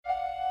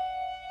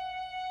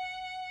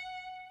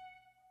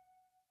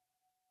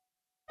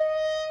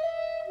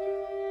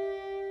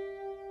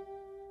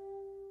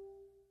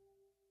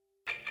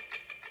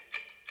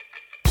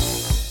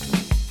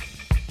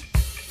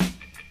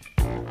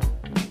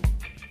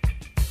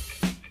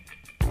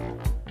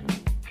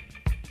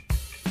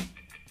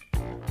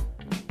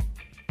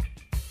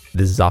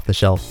This is Off the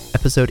Shelf,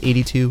 episode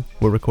 82.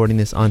 We're recording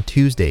this on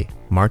Tuesday,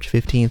 March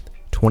 15th,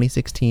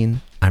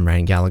 2016. I'm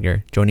Ryan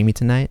Gallagher. Joining me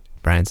tonight,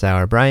 Brian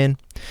Sauer. Brian,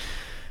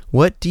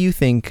 what do you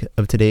think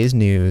of today's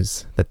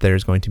news that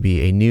there's going to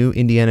be a new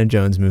Indiana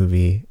Jones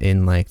movie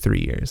in like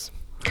 3 years?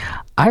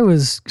 I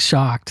was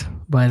shocked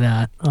by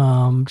that,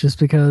 just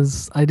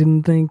because I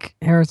didn't think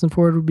Harrison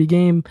Ford would be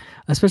game,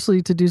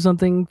 especially to do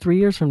something 3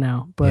 years from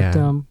now. But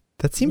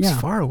that seems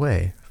far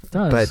away. It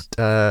does.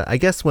 But I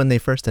guess when they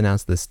first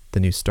announced the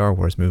new Star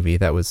Wars movie,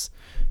 that was,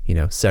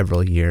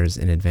 several years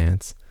in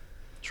advance.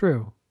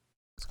 True.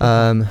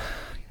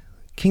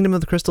 Kingdom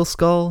of the Crystal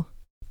Skull,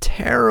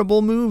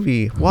 terrible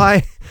movie.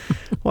 Why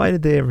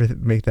did they ever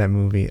make that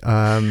movie?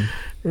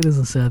 It is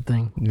a sad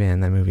thing. Man,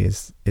 that movie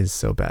is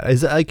so bad.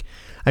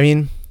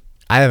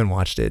 I haven't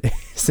watched it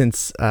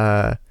since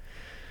I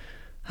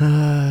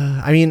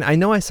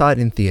know I saw it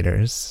in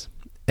theaters,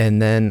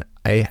 and then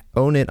I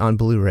own it on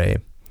Blu-ray.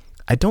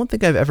 I don't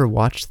think I've ever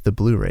watched the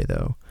Blu-ray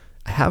though.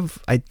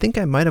 I think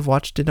I might have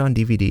watched it on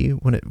DVD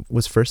when it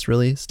was first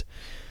released,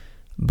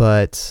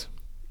 but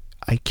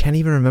I can't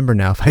even remember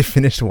now if I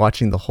finished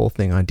watching the whole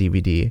thing on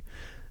DVD.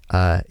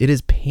 It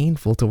is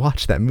painful to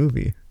watch that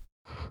movie.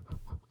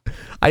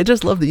 I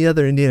just love the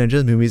other Indiana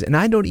Jones movies, and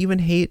I don't even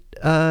hate,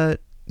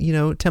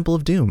 Temple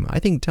of Doom. I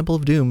think Temple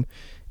of Doom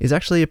is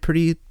actually a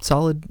pretty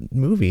solid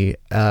movie,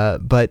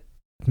 but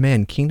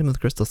man, Kingdom of the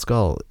Crystal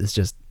Skull is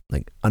just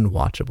like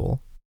unwatchable.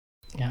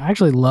 Yeah, I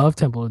actually love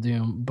Temple of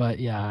Doom, but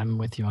yeah, I'm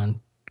with you on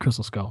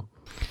Crystal Skull.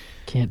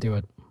 Can't do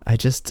it. I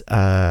just,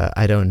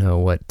 I don't know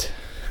what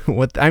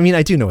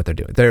I do know what they're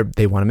doing.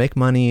 They want to make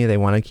money. They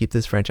want to keep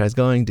this franchise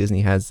going.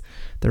 Disney has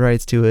the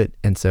rights to it.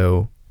 And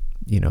so,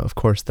 of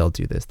course they'll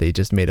do this. They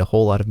just made a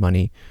whole lot of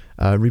money,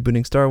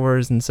 rebooting Star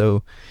Wars. And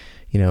so,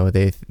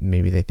 they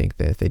think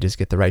that if they just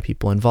get the right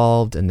people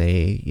involved and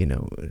they,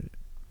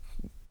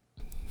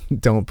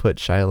 don't put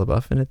Shia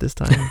LaBeouf in it this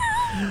time.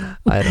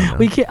 I don't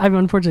know. I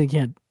unfortunately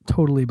can't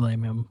totally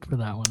blame him for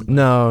that one.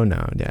 No,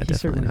 yeah,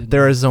 definitely not.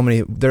 There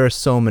are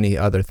so many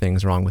other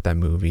things wrong with that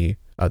movie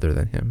other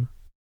than him.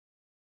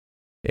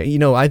 I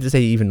have to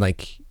say, even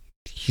like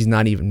he's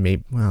not even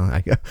maybe. Well,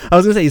 I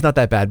was gonna say he's not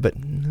that bad, but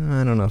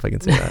I don't know if I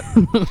can say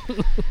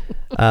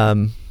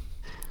that.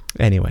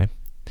 Anyway,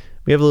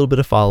 we have a little bit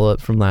of follow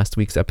up from last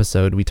week's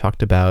episode. We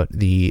talked about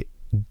the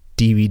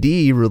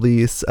DVD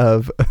release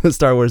of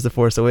Star Wars: The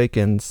Force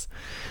Awakens.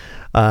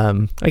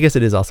 I guess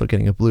it is also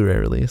getting a Blu-ray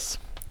release,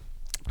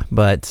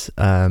 but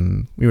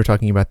we were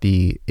talking about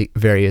the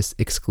various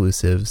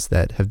exclusives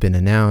that have been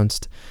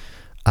announced,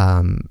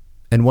 and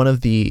one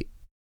of the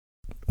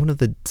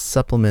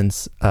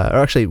supplements, or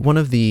actually one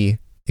of the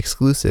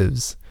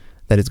exclusives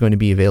that is going to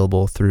be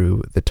available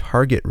through the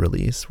Target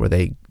release, where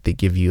they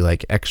give you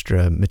like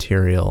extra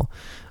material.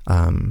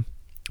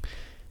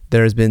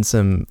 There has been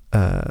some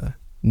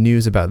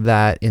news about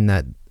that, in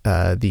that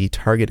the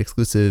Target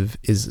exclusive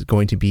is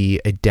going to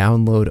be a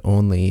download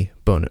only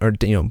bonus, or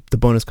the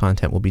bonus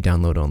content will be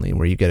download only,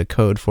 where you get a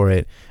code for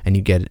it and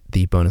you get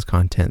the bonus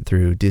content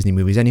through Disney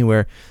Movies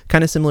Anywhere,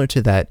 kind of similar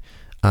to that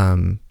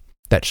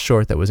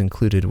short that was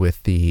included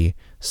with the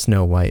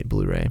Snow White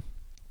Blu-ray,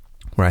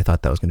 where I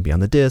thought that was going to be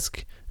on the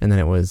disc, and then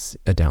it was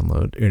a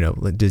download,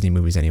 like Disney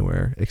Movies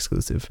Anywhere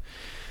exclusive.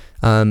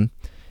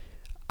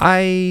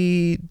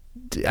 I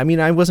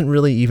wasn't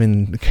really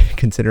even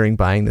considering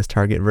buying this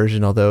Target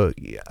version, although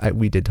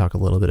we did talk a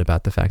little bit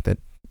about the fact that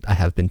I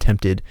have been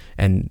tempted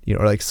and,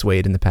 or like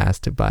swayed in the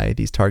past to buy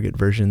these Target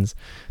versions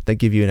that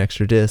give you an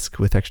extra disc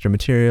with extra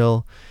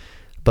material.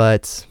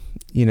 But,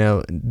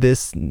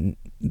 this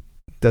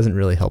doesn't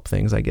really help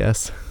things, I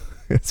guess,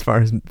 as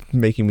far as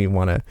making me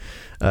want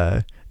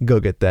to go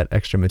get that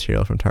extra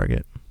material from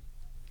Target.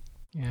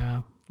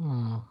 Yeah.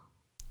 Oh.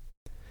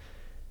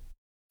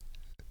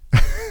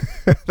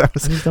 I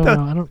just don't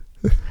know. I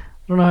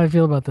don't know how I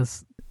feel about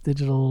this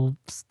digital.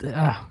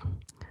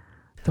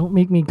 Don't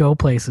make me go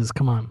places.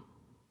 Come on.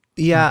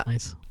 Yeah.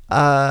 Nice.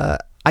 I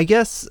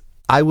guess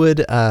I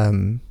would.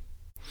 I'm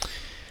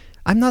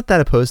not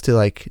that opposed to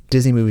like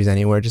Disney Movies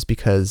Anywhere, just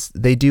because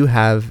they do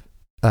have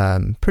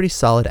pretty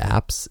solid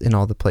apps in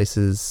all the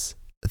places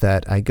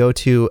that I go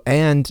to.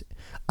 And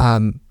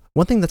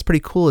one thing that's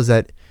pretty cool is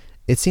that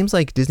it seems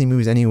like Disney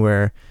Movies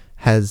Anywhere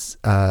has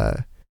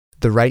the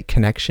right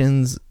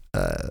connections,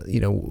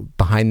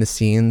 behind the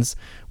scenes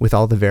with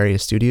all the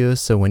various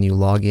studios. So when you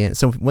log in,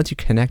 so once you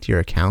connect your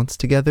accounts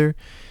together,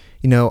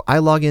 I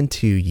log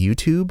into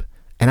YouTube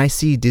and I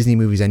see Disney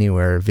Movies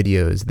Anywhere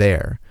videos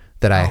there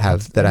that I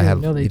have,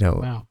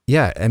 wow.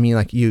 Yeah. I mean,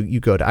 like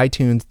you go to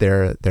iTunes,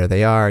 there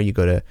they are. You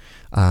go to,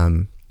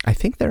 I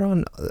think they're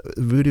on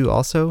Vudu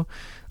also.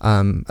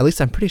 At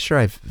least I'm pretty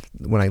sure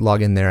when I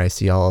log in there, I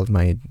see all of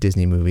my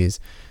Disney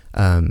movies.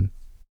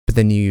 But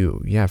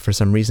then for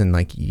some reason,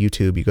 like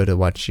YouTube, you go to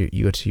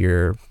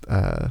your,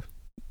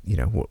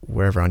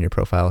 wherever on your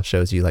profile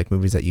shows you like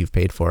movies that you've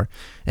paid for,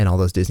 and all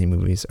those Disney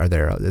movies are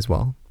there as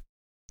well.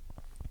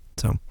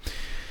 So,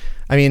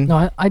 I mean,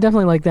 no, I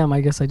definitely like them. I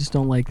guess I just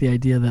don't like the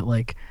idea that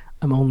like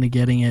I'm only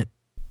getting it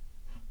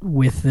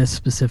with this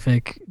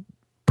specific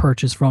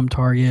purchase from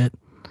Target.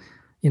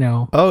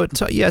 Oh,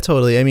 yeah,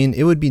 totally. I mean,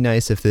 it would be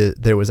nice if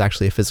there was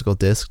actually a physical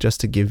disc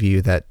just to give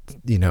you that,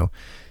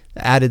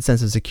 added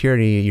sense of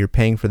security. You're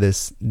paying for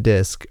this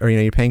disc, or,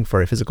 you're paying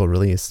for a physical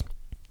release.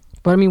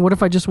 But I mean, what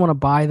if I just want to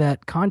buy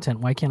that content?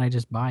 Why can't I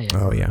just buy it?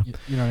 Oh, yeah.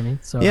 You know what I mean?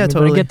 So yeah, totally.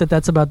 totally. But I get that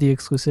that's about the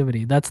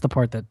exclusivity. That's the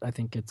part that I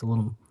think gets a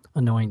little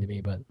annoying to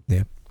me, but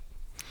yeah.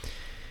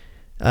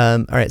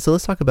 All right, so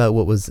let's talk about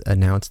what was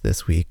announced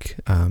this week.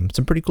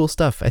 Some pretty cool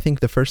stuff. I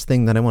think the first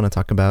thing that I want to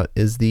talk about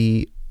is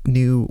the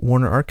new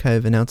Warner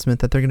Archive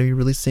announcement that they're going to be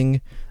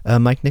releasing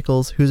Mike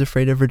Nichols' Who's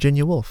Afraid of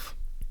Virginia Woolf.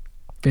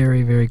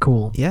 Very, very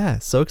cool. Yeah,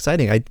 so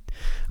exciting.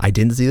 I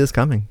didn't see this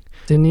coming.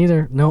 Didn't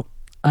either. Nope.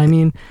 I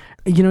mean,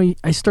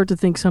 I start to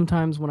think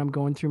sometimes when I'm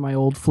going through my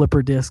old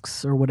flipper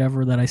discs or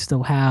whatever that I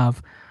still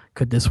have,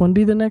 could this one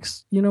be the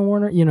next,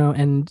 Warner?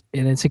 And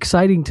it's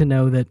exciting to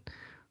know that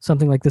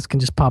something like this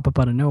can just pop up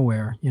out of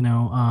nowhere. I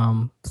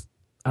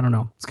don't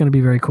know. It's going to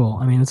be very cool.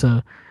 I mean, it's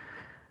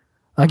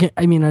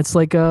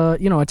like a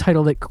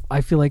title that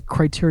I feel like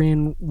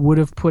Criterion would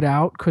have put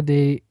out. Could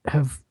they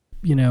have,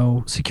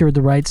 secured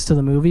the rights to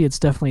the movie? It's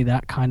definitely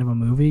that kind of a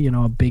movie,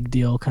 a big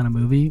deal kind of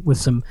movie with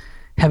some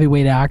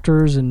heavyweight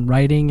actors and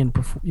writing and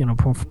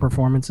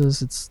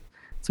performances. It's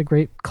a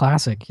great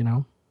classic.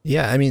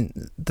 Yeah, I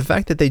mean, the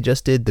fact that they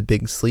just did The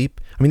Big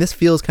Sleep, I mean, this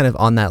feels kind of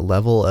on that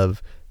level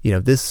of,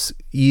 this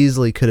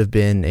easily could have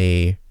been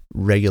a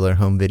regular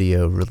home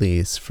video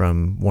release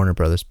from Warner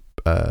Brothers,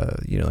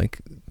 like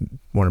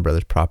Warner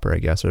Brothers proper, I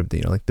guess, or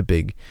like the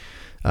big,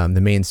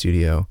 the main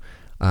studio,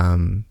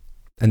 and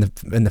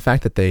the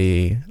fact that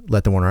they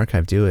let the Warner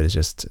Archive do it is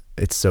just,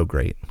 it's so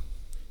great.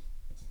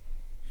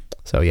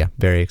 So yeah,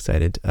 very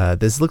excited.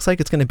 This looks like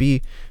it's going to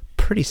be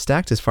pretty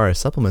stacked as far as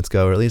supplements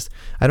go, or at least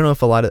I don't know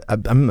if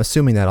I'm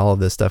assuming that all of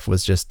this stuff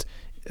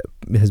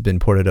has been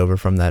ported over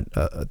from that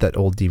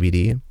old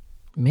DVD.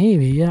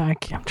 Maybe, yeah.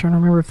 I'm trying to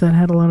remember if that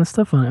had a lot of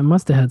stuff on it. It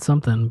must have had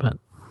something, but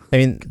I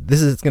mean,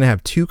 this is going to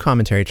have 2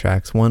 commentary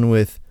tracks, one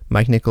with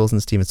Mike Nichols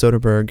and Steven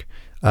Soderbergh.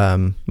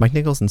 Mike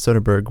Nichols and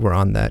Soderbergh were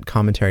on that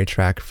commentary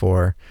track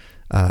for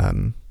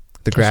The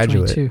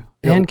Graduate. 22.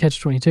 And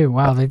Catch-22.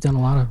 Wow, they've done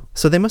a lot of...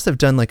 So they must have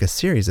done like a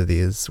series of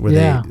these where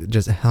they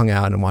just hung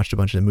out and watched a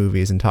bunch of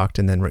movies and talked,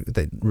 and then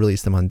they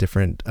released them on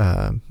different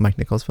Mike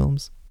Nichols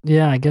films.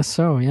 Yeah, I guess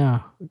so,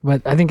 yeah.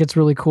 But I think it's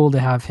really cool to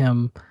have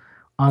him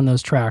on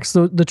those tracks.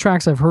 So the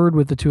tracks I've heard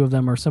with the two of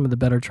them are some of the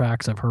better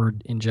tracks I've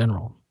heard in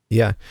general.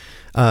 Yeah.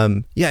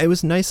 It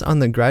was nice on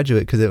The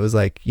Graduate because it was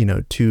like,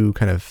 2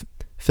 kind of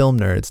film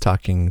nerds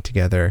talking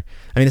together.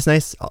 I mean, it's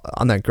nice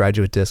on that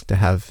Graduate disc to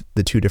have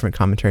the 2 different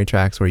commentary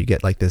tracks where you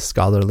get like this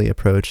scholarly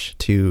approach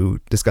to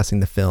discussing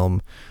the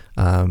film,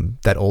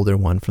 that older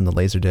one from the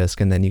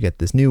Laserdisc, and then you get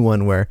this new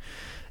one where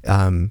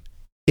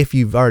if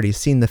you've already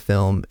seen the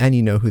film and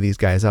you know who these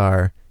guys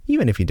are,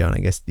 even if you don't, I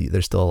guess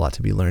there's still a lot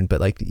to be learned, but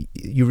like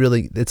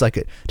it's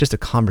like just a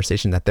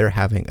conversation that they're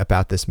having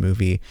about this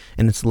movie,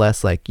 and it's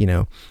less like,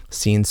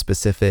 scene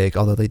specific,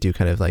 although they do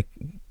kind of like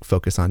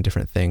focus on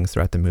different things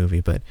throughout the movie.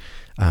 But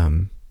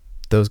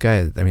those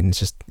guys, I mean, it's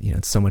just,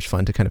 it's so much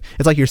fun to kind of,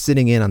 it's like you're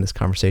sitting in on this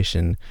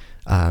conversation,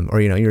 or,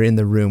 you're in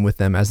the room with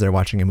them as they're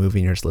watching a movie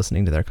and you're just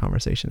listening to their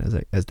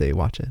conversation as they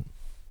watch it.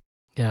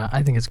 Yeah,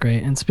 I think it's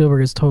great. And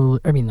Soderbergh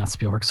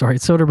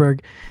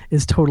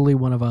is totally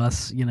one of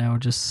us,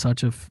 just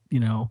such a,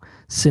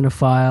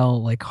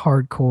 cinephile, like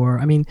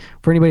hardcore. I mean,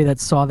 for anybody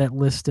that saw that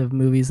list of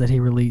movies that he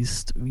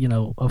released,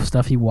 of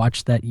stuff he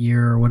watched that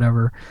year or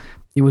whatever,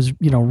 it was,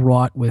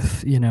 wrought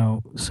with,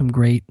 some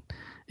great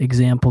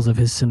examples of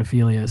his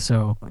cinephilia.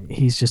 So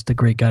he's just a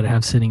great guy to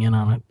have sitting in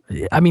on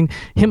it. I mean,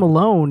 him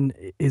alone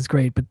is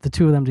great, but the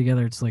two of them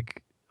together, it's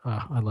like,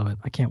 I love it.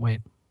 I can't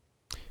wait.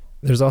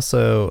 There's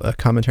also a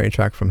commentary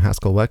track from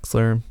Haskell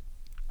Wexler,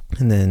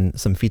 and then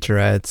some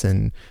featurettes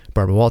and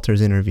Barbara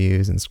Walters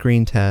interviews and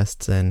screen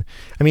tests. And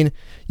I mean,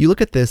 you look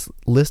at this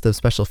list of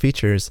special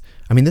features,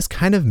 I mean, this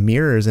kind of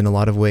mirrors in a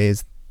lot of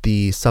ways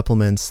the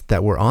supplements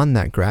that were on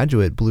that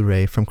Graduate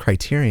Blu-ray from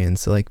Criterion.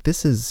 So like,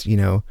 this is,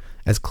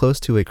 as close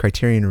to a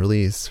Criterion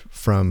release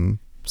from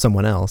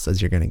someone else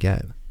as you're going to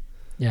get.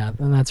 Yeah,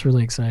 and that's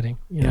really exciting,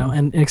 you know,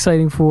 and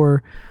exciting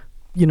for,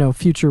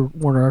 future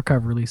Warner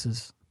Archive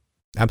releases.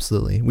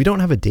 Absolutely. We don't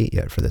have a date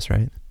yet for this,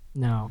 right?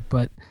 No,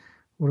 but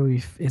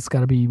it's got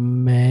to be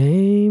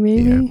May,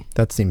 maybe? Yeah,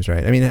 that seems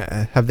right. I mean,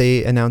 have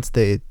they announced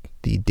the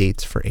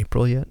dates for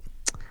April yet?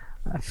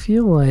 I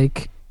feel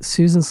like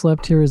Susan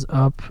Slept Here is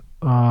up.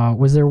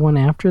 Was there one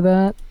after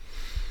that?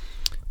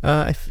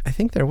 I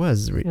think there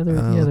was.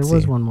 There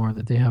was one more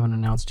that they haven't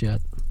announced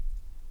yet.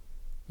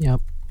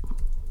 Yep.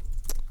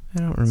 I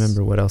don't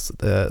remember what else.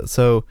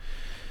 April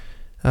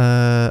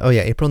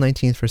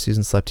 19th for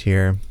Susan Slept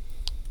Here.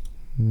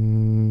 Well,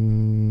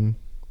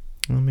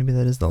 maybe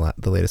that is the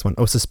latest one.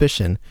 Oh,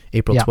 Suspicion,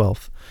 April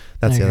 12th.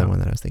 That's the other one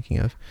that I was thinking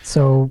of.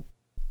 So,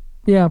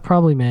 yeah,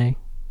 probably May.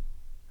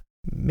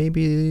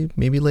 Maybe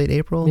late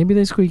April. Maybe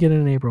they squeak it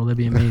in April. That'd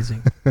be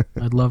amazing.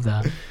 I'd love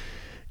that.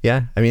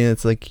 Yeah, I mean,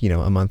 it's like,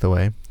 a month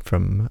away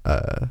from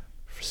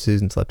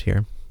Susan Slept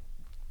Here.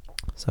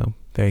 So,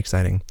 very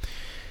exciting.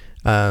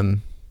 I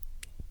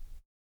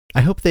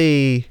hope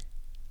they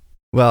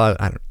Well,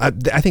 I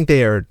don't. I think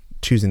they are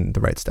choosing the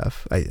right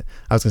stuff. I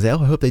was gonna say, I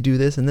hope they do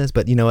this and this,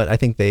 but you know what? I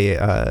think they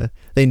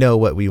know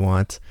what we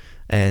want,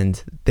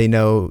 and they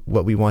know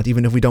what we want,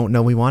 even if we don't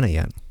know we want it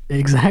yet.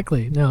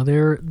 Exactly. No,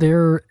 their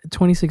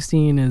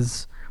 2016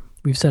 is,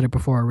 we've said it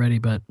before already,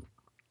 but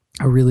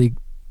a really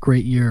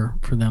great year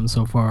for them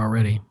so far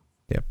already.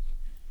 Yep.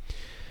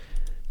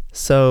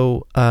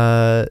 So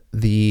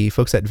the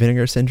folks at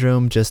Vinegar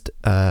Syndrome just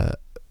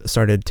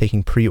started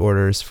taking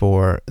pre-orders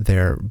for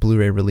their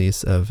Blu-ray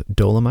release of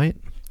Dolomite.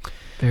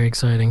 Very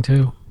exciting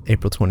too.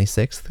 April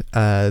 26th.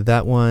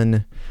 That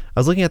one, I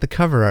was looking at the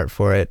cover art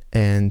for it,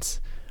 and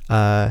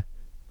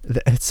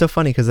it's so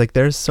funny because like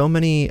there's so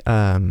many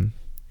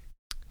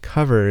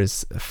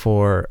covers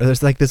for,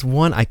 there's like this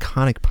one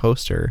iconic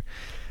poster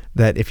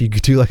that if you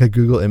do like a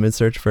Google image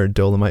search for a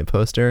Dolomite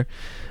poster,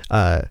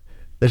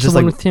 there's just the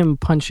one like with him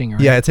punching, right?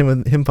 Yeah, it's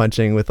him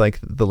punching with like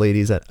the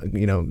ladies that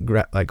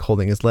like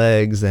holding his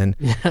legs, and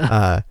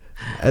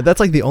that's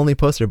like the only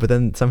poster. But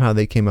then somehow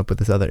they came up with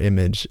this other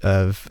image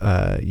of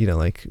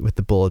like with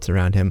the bullets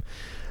around him.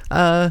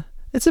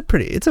 It's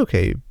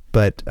okay,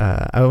 but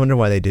I wonder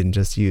why they didn't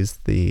just use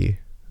the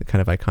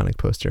kind of iconic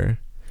poster.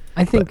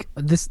 I think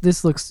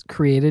this looks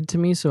created to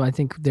me, so I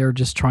think they're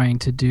just trying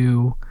to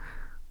do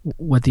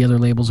what the other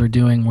labels are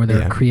doing, where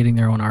they're creating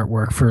their own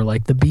artwork for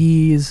like the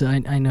bees.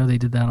 I know they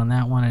did that on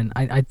that one,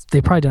 and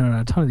they probably done it on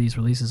a ton of these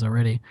releases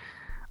already.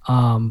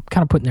 Kind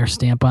of putting their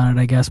stamp on it,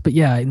 I guess. But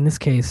yeah, in this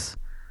case,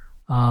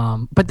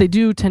 but they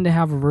do tend to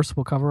have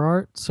reversible cover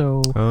art.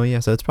 So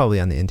so it's probably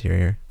on the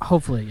interior.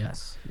 Hopefully,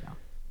 yes. Yeah.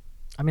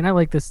 I mean, I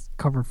like this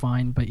cover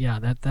fine, but yeah,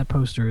 that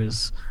poster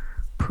is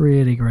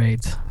pretty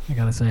great, I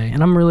gotta say,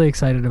 and I'm really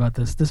excited about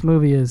this. This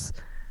movie is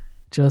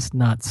just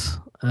nuts.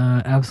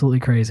 Absolutely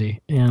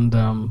crazy, and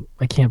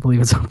I can't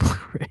believe it's on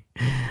Blu-ray.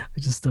 I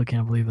just still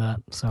can't believe that.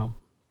 So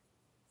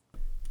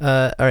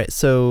all right,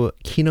 so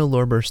Kino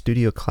Lorber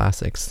Studio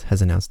Classics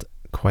has announced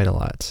quite a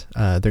lot.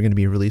 They're going to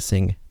be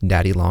releasing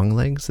Daddy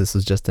Longlegs. This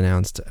was just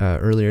announced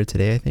earlier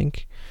today, I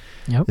think.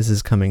 Yep. This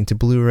is coming to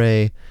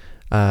Blu-ray.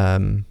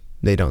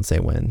 They don't say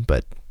when,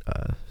 but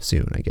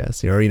soon, I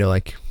guess. Or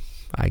like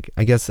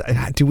I guess,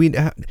 do we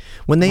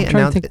when they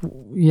announce it?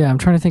 Yeah, I'm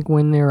trying to think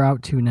when they're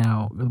out to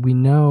now. We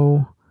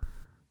know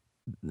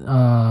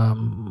I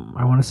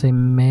want to say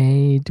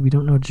May. We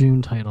don't know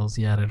June titles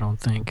yet, I don't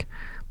think.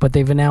 But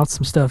they've announced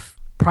some stuff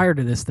prior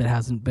to this that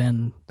hasn't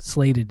been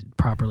slated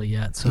properly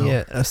yet. So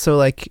yeah, so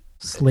like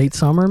late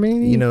summer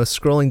maybe?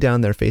 Scrolling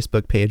down their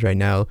Facebook page right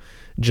now,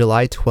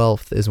 July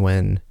 12th is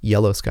when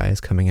Yellow Sky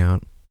is coming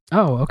out.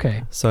 Oh,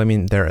 okay. So I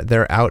mean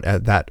they're out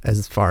at that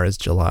as far as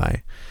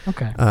July.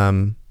 Okay.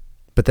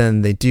 But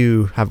then they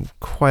do have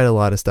quite a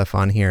lot of stuff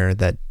on here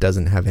that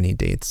doesn't have any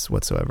dates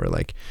whatsoever.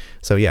 Like,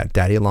 so yeah,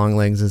 Daddy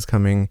Longlegs is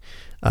coming,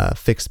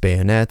 Fixed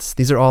Bayonets.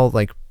 These are all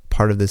like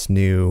part of this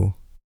new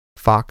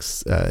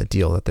Fox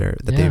deal that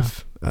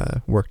they've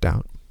worked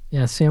out.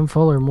 Yeah,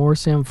 more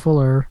Sam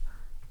Fuller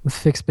with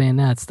Fixed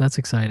Bayonets. That's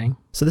exciting.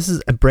 So this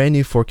is a brand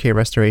new 4K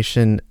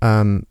restoration.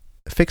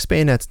 Fixed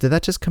Bayonets, did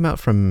that just come out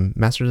from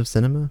Masters of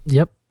Cinema?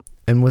 Yep.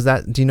 And was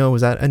that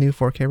a new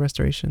 4K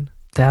restoration?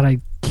 That I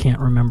can't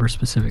remember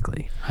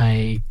specifically.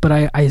 But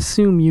I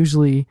assume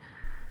usually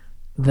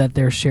that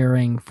they're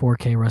sharing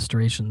 4K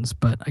restorations,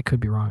 but I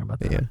could be wrong about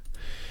that. Yeah.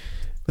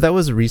 But that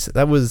was recent.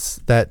 That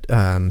was that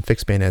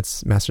Fixed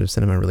Bayonets Masters of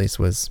Cinema release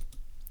was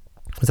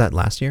that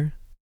last year?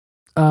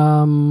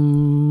 Oh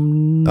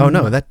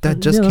no, that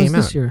just came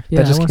out. This year.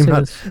 Yeah, that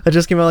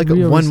just came out like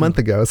real 1 recent. month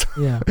ago. So.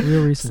 Yeah,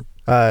 real recent.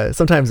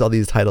 Sometimes all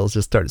these titles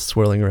just start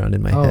swirling around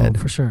in my head.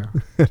 Oh, for sure.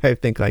 I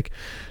think like,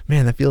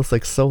 man, that feels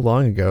like so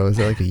long ago. Is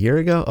it like a year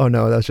ago? Oh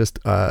no, that was just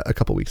a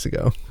couple weeks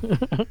ago.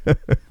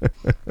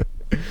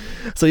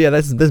 So yeah,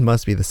 this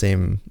must be the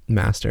same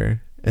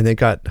master, and they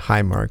got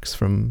high marks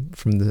from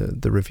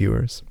the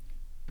reviewers.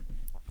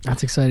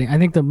 That's exciting. I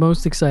think the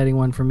most exciting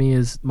one for me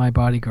is My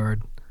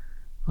Bodyguard.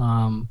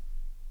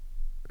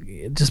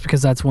 Just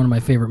because that's one of my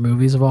favorite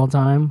movies of all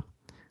time.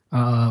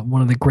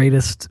 One of the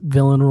greatest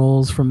villain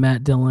roles from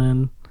Matt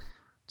Dillon.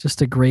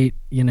 Just a great,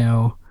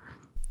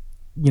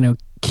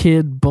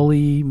 kid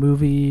bully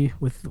movie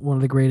with one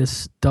of the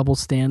greatest double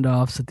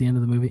standoffs at the end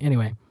of the movie.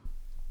 Anyway,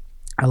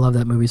 I love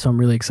that movie, so I'm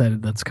really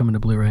excited that's coming to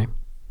Blu-ray.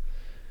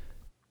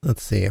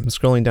 Let's see. I'm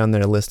scrolling down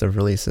their list of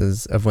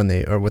releases of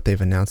what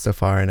they've announced so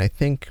far, and I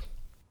think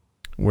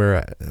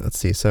let's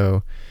see.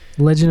 So,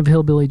 Legend of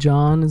Hillbilly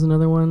John is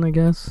another one, I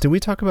guess. Did we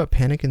talk about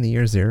Panic in the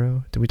Year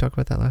Zero? Did we talk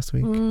about that last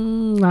week?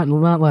 Not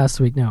last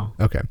week, no.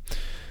 Okay.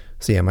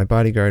 So yeah, My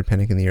Bodyguard,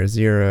 Panic in the Year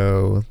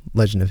Zero,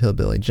 Legend of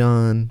Hillbilly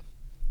John,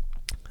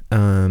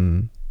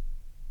 and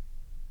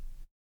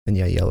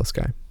yeah, Yellow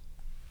Sky.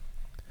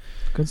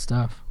 Good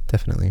stuff.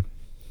 Definitely.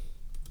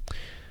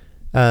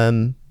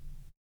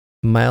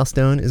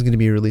 Milestone is going to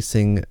be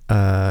releasing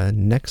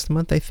next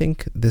month, I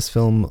think. This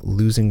film,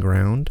 Losing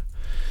Ground.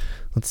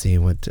 Let's see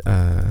what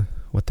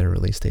their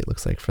release date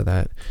looks like for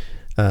that.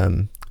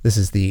 This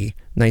is the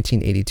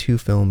 1982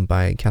 film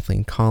by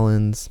Kathleen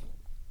Collins.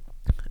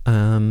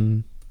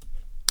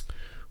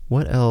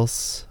 What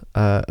else?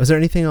 Was there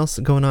anything else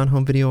going on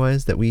home video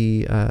wise that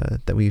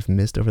we've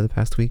missed over the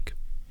past week?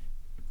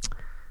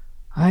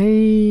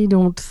 I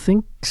don't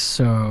think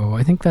so.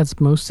 I think that's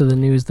most of the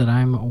news that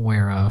I'm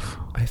aware of.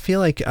 I feel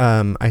like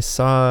I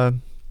saw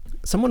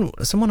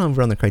someone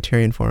over on the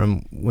Criterion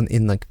forum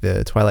in like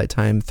the Twilight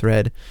Time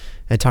thread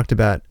had talked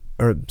about,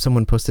 or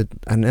someone posted,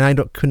 and I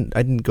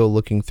didn't go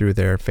looking through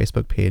their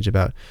Facebook page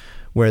about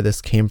where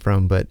this came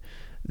from, but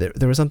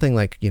there was something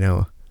like,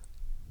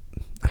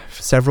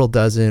 several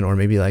dozen or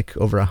maybe like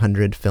over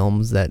 100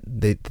 films that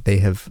they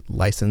have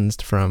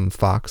licensed from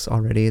Fox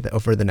already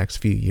over the next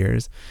few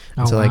years.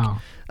 And so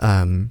wow.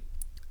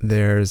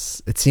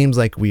 It seems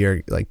like we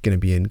are like going to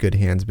be in good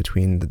hands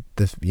between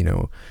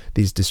the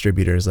these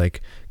distributors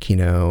like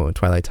Kino and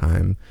Twilight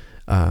Time,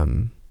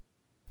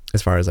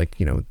 as far as like,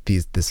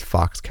 this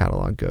Fox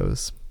catalog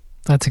goes.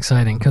 That's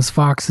exciting because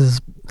Fox has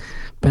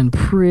been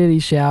pretty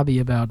shabby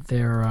about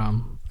their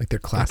their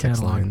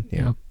classics line.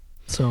 Yeah. Yep.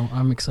 So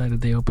I'm excited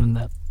they opened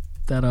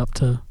that up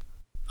to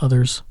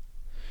others.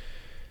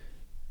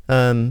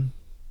 One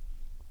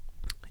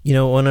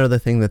other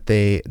thing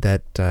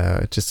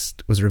that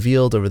just was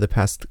revealed over the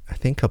past, I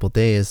think, couple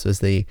days was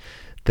the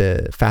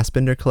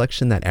Fassbinder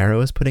collection that Arrow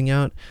is putting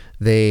out.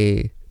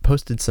 They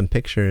posted some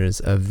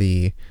pictures of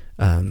the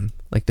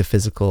the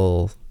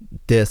physical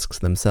discs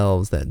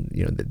themselves that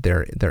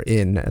they're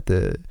in at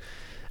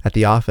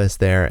the office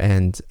there,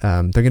 and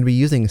they're going to be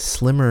using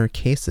slimmer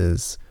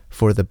cases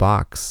for the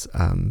box,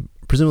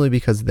 presumably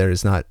because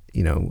there's not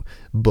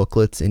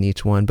booklets in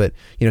each one, but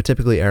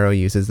typically Arrow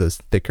uses those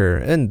thicker,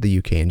 and the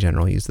UK in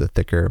general use the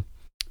thicker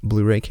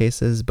Blu-ray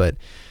cases, but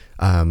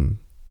I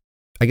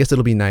guess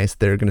it'll be nice.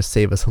 They're going to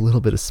save us a little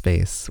bit of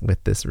space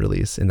with this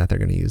release in that they're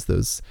going to use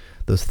those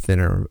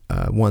thinner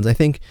ones. I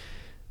think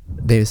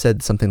they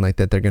said something like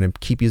that they're going to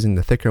keep using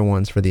the thicker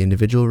ones for the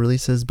individual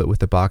releases, but with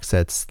the box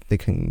sets they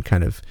can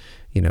kind of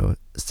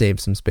save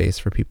some space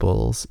for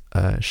people's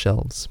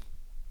shelves.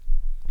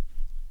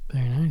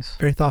 Very nice.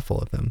 Very thoughtful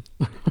of them.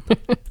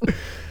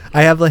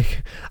 I have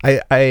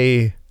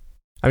I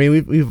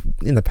mean we've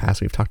in the past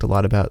we've talked a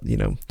lot about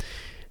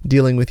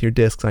dealing with your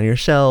discs on your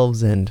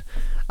shelves, and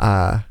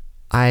I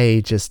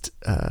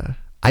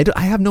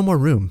have no more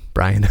room,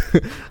 Brian.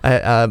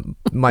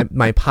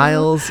 My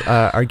piles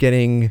are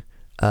getting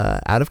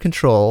out of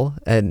control,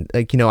 and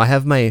I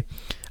have my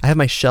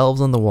shelves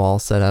on the wall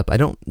set up. I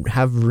don't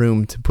have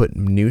room to put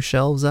new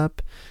shelves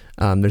up.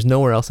 There's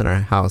nowhere else in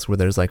our house where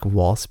there's like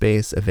wall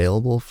space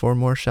available for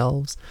more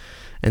shelves.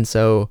 And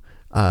so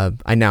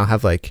I now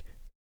have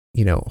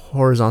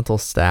horizontal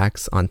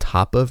stacks on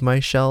top of my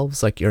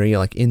shelves, like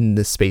in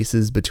the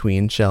spaces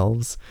between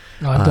shelves.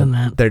 Oh, I've done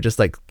that. They're just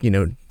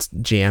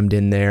jammed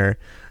in there,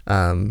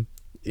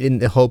 in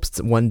the hopes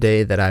that one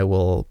day that I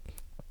will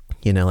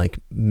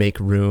make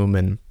room.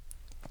 And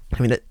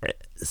I mean,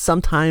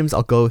 sometimes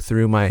I'll go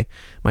through my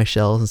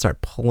shelves and start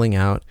pulling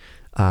out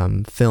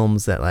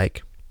films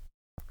that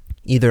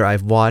either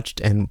I've watched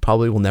and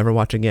probably will never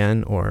watch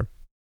again, or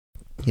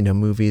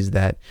movies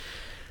that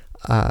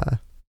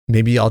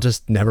maybe I'll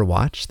just never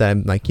watch, that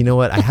I'm like,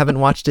 I haven't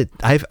watched it.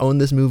 I've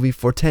owned this movie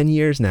for 10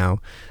 years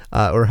now,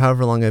 or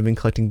however long I've been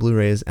collecting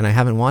Blu-rays, and I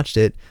haven't watched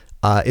it.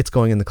 It's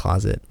going in the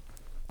closet.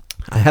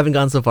 I haven't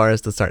gone so far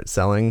as to start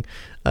selling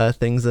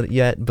things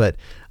yet, but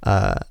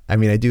I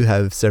mean, I do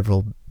have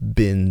several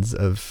bins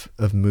of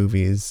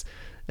movies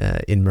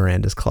in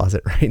Miranda's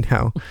closet right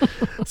now.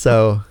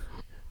 So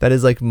that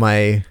is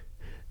my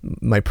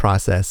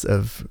process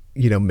of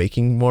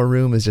making more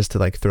room, is just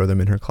to throw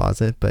them in her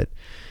closet. But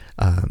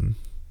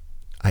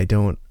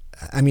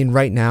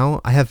right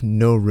now I have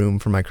no room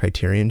for my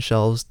Criterion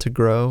shelves to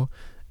grow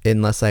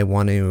unless I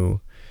want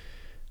to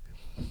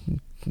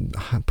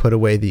put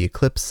away the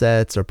Eclipse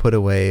sets or put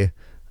away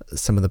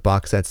some of the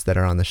box sets that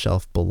are on the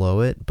shelf below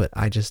it. But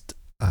I just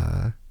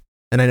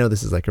and I know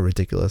this is a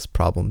ridiculous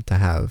problem to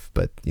have,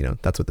 but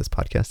that's what this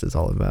podcast is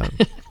all about.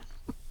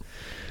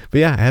 But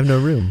yeah, I have no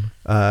room,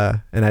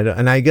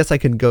 and I guess I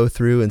can go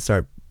through and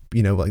start,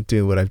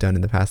 doing what I've done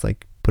in the past,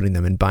 putting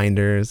them in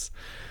binders.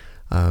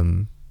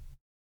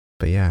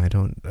 But yeah, I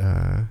don't.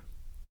 The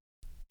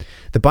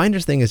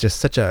binders thing is just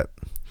such a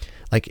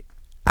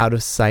out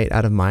of sight,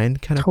 out of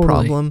mind kind of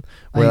problem,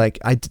 where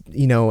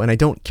and I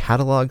don't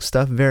catalog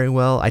stuff very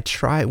well. I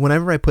try,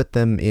 whenever I put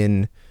them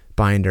in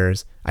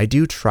binders, I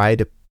do try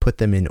to put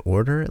them in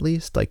order, at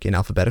least in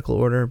alphabetical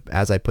order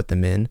as I put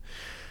them in.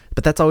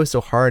 But that's always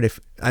so hard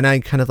and I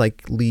kind of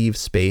leave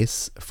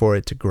space for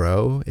it to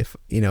grow,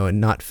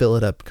 and not fill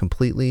it up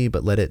completely,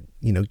 but let it,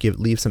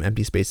 leave some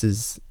empty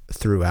spaces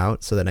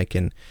throughout, so that I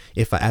can,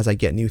 as I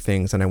get new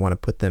things and I want to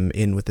put them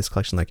in with this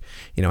collection, I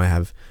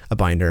have a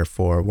binder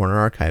for Warner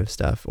Archive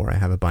stuff, or I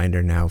have a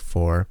binder now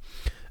for,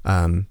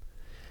 I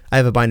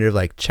have a binder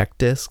of check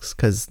discs,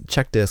 because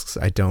check discs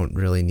I don't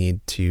really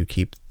need to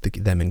keep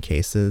them in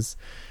cases.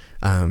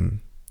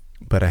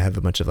 But I have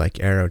a bunch of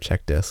Arrow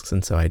check discs,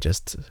 and so I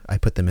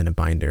put them in a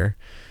binder.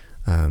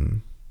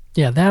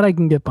 Yeah, that I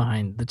can get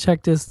behind. The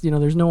check discs,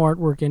 there's no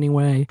artwork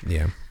anyway.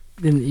 Yeah.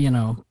 Then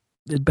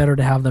it's better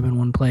to have them in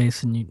one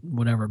place and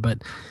whatever.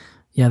 But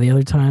Yeah, the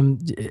other time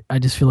I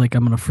just feel like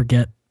I'm gonna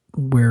forget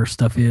where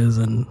stuff is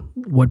and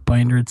what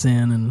binder it's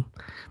in, and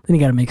then you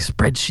got to make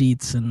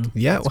spreadsheets and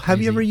yeah. Well,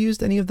 have you ever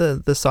used any of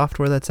the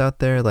software that's out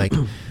there? Like,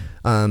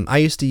 I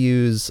used to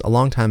use a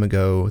long time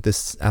ago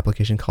this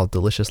application called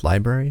Delicious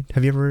Library.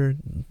 Have you ever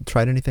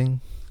tried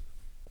anything?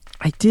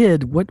 I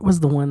did. What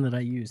was the one that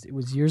I used? It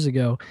was years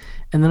ago,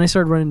 and then I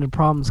started running into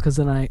problems because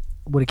then I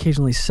would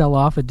occasionally sell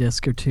off a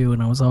disc or two,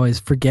 and I was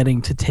always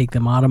forgetting to take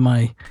them out of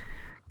my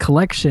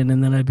collection,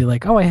 and then I'd be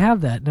like, oh, I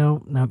have that.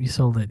 No, you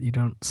sold it. You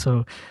don't.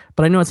 So,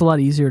 but I know it's a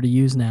lot easier to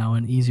use now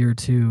and easier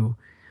to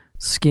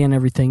scan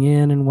everything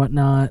in and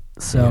whatnot.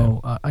 So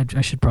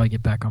I should probably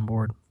get back on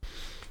board.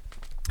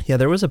 Yeah,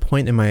 there was a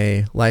point in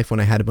my life when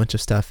I had a bunch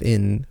of stuff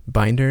in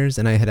binders,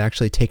 and I had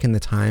actually taken the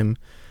time.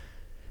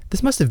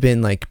 This must have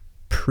been like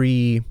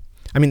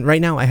I mean,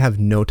 right now I have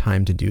no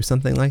time to do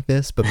something like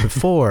this, but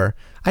before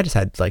I just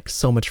had like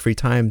so much free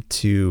time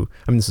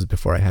this is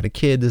before I had a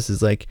kid. This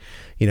is like,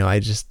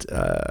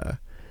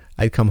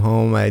 I'd come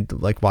home, I'd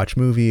like watch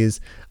movies.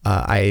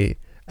 I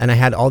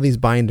had all these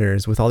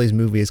binders with all these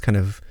movies kind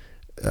of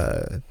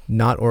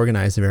not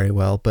organized very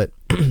well. But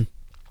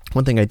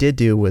one thing I did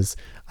do was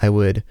I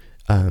would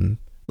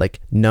like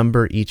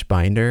number each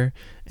binder.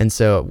 And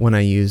so when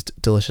I used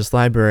Delicious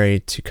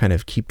Library to kind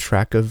of keep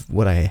track of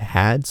what I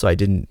had, so I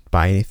didn't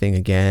buy anything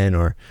again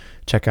or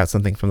check out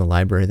something from the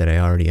library that I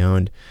already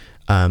owned,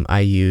 I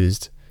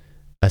used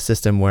a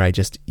system where I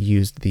just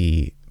used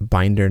the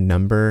binder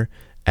number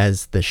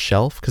as the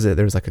shelf, because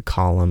there was like a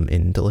column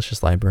in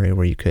Delicious Library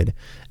where you could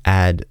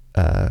add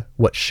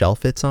what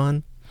shelf it's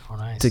on. Oh,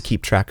 nice. To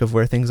keep track of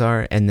where things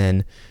are. And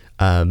then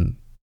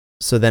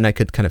so then I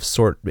could kind of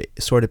sort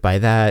it by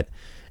that.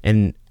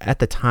 And at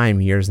the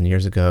time, years and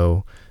years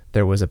ago,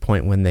 there was a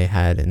point when they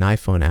had an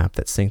iPhone app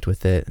that synced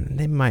with it, and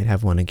they might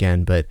have one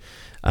again, but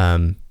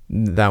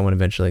that one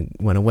eventually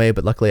went away.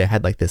 But luckily I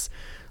had like this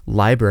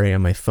library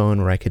on my phone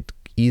where I could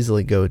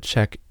easily go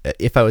check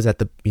if I was at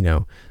the,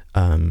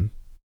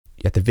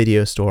 at the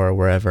video store or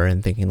wherever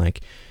and thinking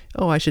like,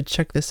 oh, I should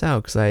check this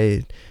out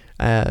because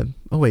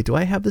oh wait, do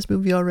I have this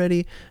movie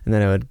already? And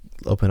then I would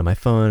open up my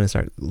phone and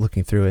start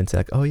looking through it and say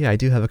like, oh yeah, I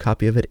do have a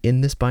copy of it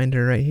in this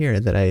binder right here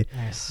that I,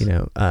 nice.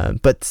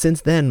 But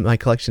since then my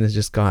collection has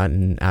just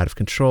gotten out of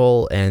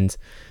control, and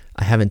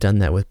I haven't done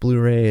that with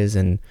Blu-rays.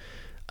 And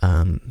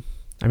I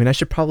mean, I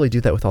should probably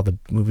do that with all the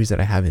movies that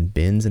I have in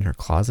bins in her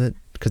closet,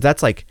 because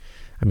that's like,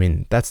 I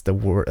mean, that's the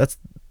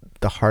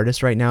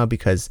hardest right now,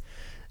 because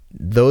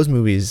those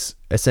movies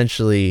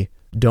essentially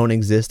don't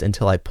exist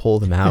until I pull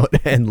them out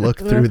and look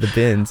through the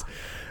bins,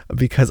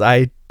 because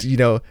and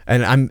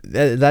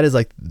that is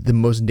like the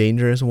most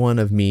dangerous one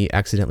of me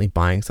accidentally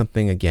buying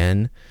something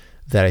again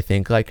that I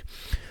think like,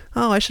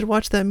 oh, I should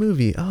watch that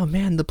movie. Oh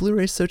man, the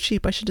Blu-ray's so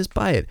cheap, I should just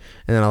buy it.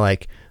 And then I'll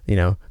like,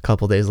 a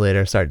couple days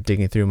later start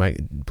digging through my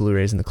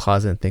Blu-rays in the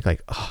closet and think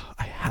like, oh,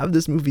 I have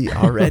this movie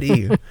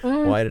already.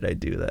 Why did I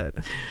do that?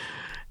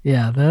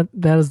 Yeah,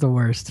 that is the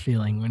worst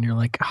feeling, when you're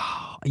like,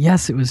 oh,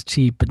 yes, it was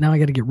cheap, but now I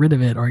got to get rid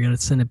of it, or I got to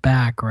send it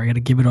back, or I got to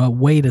give it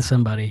away to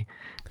somebody,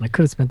 and I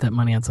could have spent that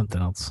money on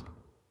something else.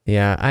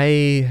 Yeah,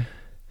 I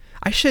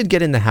should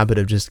get in the habit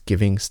of just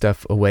giving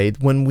stuff away.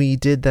 When we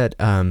did that,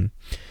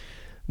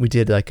 we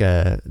did like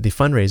the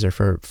fundraiser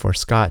for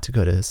Scott to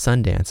go to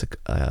Sundance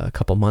a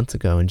couple months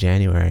ago in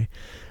January,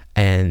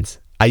 and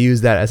I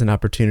used that as an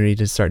opportunity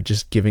to start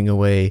just giving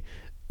away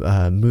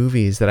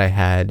movies that I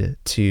had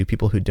to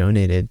people who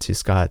donated to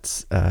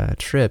Scott's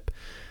trip.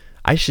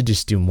 I should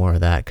just do more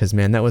of that, because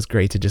man, that was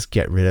great to just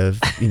get rid of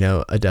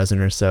a dozen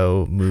or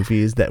so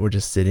movies that were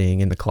just sitting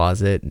in the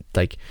closet,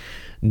 like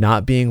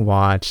not being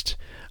watched,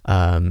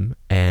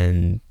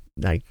 and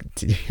like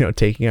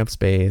taking up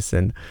space.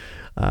 And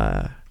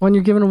when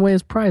you're giving away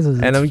as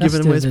prizes, and I'm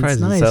giving away as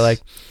prizes, nice. So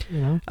like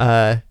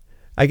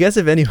I guess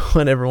if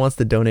anyone ever wants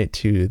to donate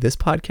to this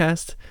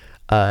podcast,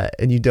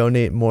 and you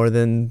donate more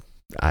than,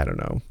 I don't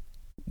know,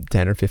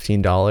 $10 or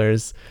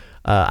 $15,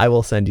 I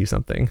will send you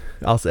something.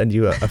 I'll send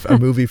you a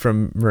movie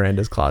from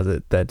Miranda's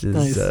closet that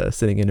is nice.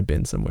 Sitting in a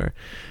bin somewhere.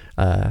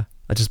 I'm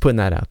just putting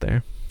that out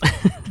there.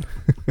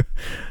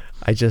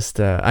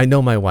 I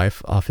know my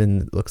wife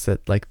often looks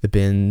at like the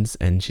bins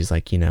and she's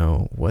like,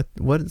 what's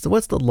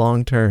the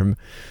long-term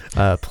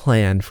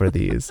plan for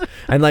these?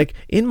 And like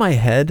in my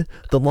head,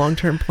 the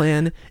long-term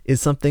plan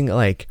is something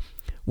like,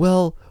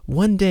 well,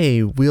 one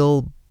day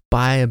we'll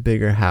buy a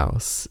bigger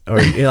house,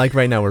 or like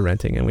right now we're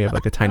renting and we have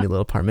like a tiny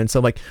little apartment. So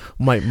like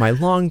my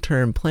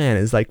long-term plan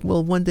is like,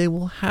 well, one day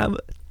we'll have,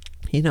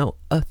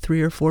 a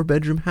 3 or 4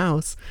 bedroom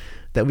house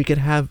that we could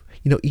have,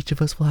 each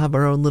of us will have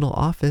our own little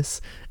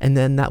office, and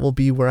then that will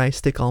be where I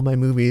stick all my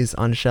movies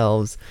on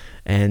shelves,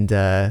 and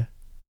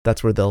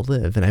that's where they'll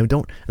live. And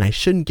I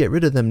shouldn't get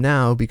rid of them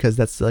now, because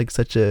that's like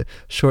such a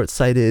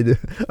short-sighted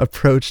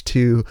approach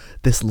to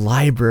this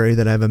library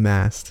that I've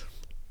amassed.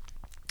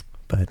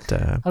 But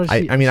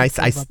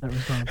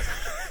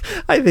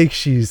I think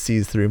she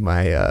sees through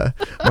my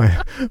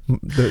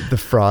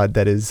the fraud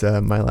that is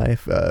my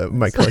life,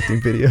 my collecting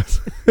videos.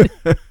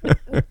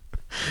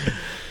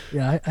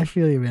 Yeah, I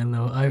feel you, man.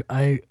 Though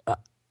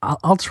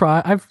I'll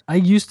try. I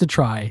used to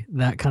try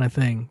that kind of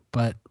thing,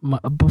 but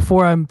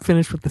before I'm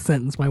finished with the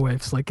sentence, my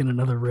wife's like in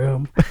another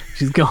room.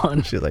 She's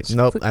gone. She's like,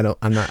 nope, I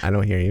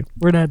don't hear you.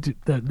 We're not.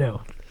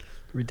 No,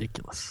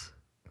 ridiculous.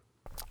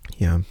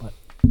 Yeah.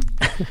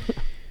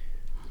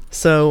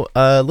 So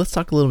let's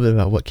talk a little bit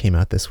about what came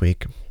out this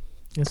week.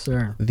 Yes,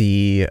 sir.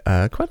 The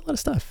quite a lot of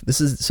stuff.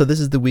 This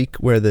is the week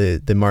where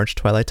the March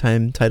Twilight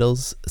Time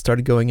titles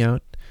started going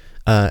out.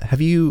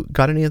 Have you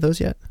got any of those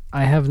yet?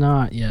 I have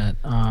not yet.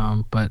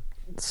 But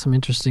some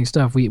interesting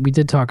stuff. We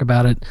did talk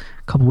about it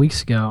a couple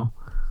weeks ago.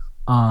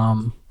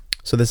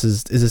 So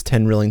is this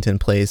 10 Rillington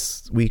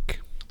Place week?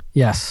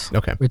 Yes.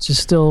 Okay. Which is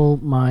still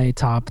my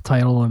top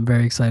title. I'm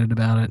very excited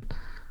about it.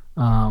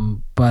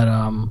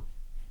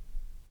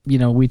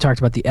 We talked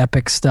about the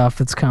epic stuff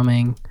that's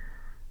coming.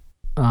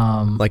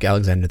 Like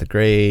Alexander the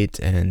Great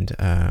and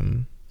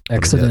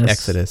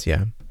Exodus,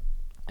 yeah.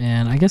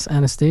 And I guess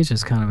Anastasia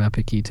is kind of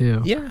epic-y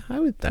too. Yeah, I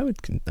would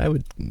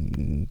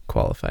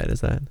qualify it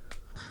as that.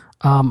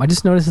 I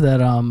just noticed that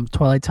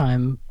Twilight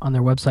Time on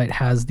their website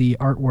has the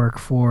artwork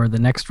for the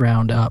next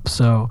round up.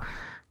 So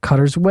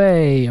Cutter's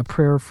Way, A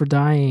Prayer for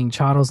Dying,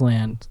 Chato's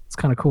Land. It's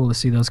kind of cool to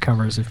see those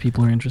covers if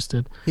people are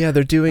interested. Yeah,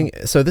 they're doing...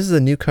 So this is a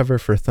new cover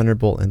for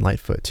Thunderbolt and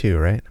Lightfoot too,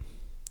 right?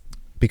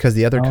 Because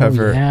the other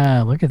cover...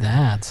 yeah, look at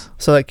that.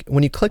 So like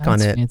when you click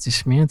on it... fancy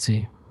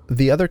schmancy.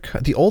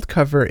 The old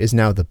cover is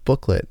now the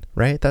booklet,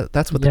 right?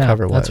 That's what the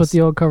cover was. That's what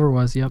the old cover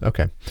was, yep.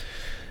 Okay.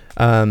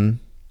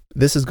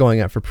 This is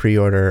going out for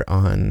pre-order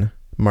on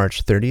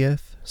March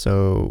 30th,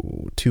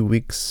 so 2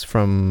 weeks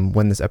from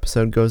when this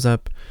episode goes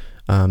up,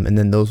 and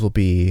then those will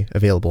be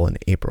available in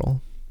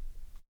April.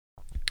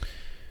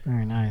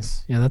 Very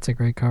nice. Yeah, that's a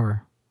great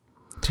cover.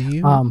 Do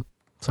you?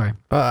 Sorry.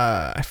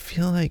 I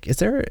feel like, is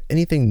there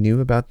anything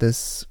new about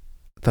this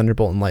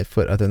Thunderbolt and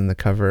Lightfoot other than the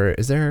cover?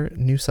 Is there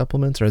new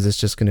supplements, or is this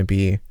just going to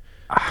be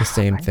the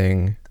same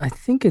thing? I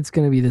think it's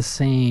going to be the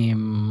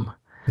same.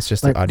 It's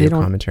just the audio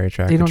commentary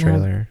track and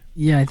trailer.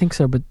 Yeah, I think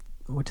so, but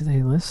what do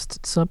they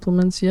list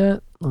supplements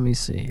yet? Let me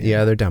see.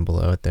 Yeah, they're down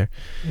below it there.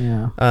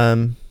 Yeah.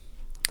 I'm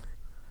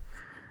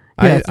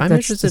that's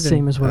interested the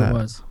same as what it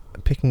was.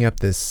 Picking up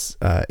this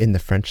in the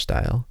French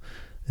style.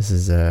 This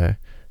is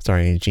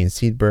starring Gene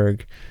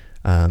Seedberg,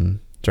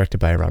 directed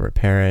by Robert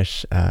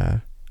Parrish.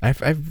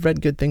 I've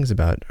read good things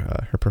about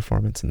her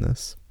performance in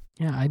this.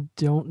 Yeah, I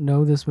don't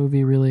know this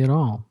movie really at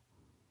all.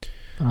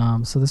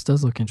 So this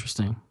does look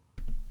interesting.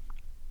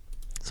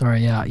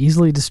 Sorry, yeah,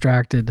 easily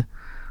distracted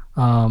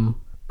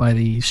by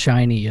the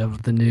shiny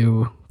of the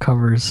new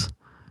covers.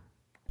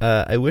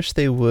 I wish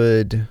they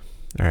would.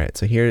 All right,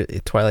 so here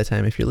at Twilight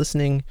Time, if you're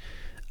listening,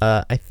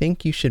 I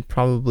think you should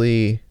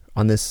probably,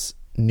 on this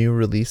new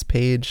release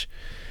page,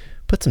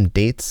 put some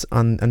dates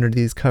under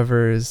these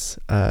covers,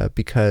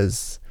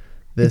 because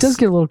this... It does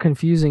get a little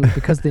confusing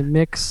because they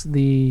mix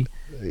the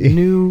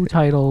new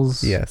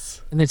titles.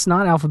 Yes. And it's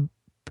not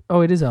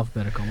Oh, it is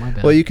alphabetical, my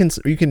bad. Well, you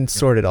can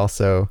sort it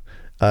also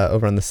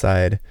over on the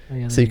side. Oh,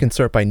 yeah, so you can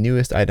sort by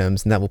newest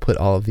items, and that will put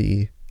all of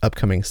the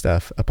upcoming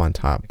stuff up on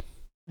top.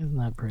 Isn't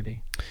that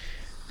pretty?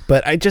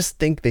 But I just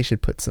think they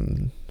should put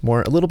a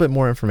little bit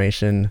more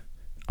information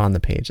on the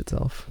page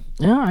itself.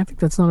 Yeah, I think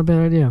that's not a bad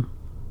idea.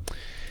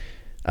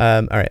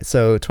 All right,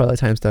 so Twilight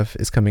Time stuff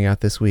is coming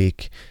out this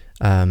week.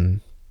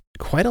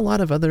 Quite a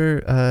lot of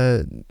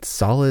other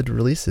solid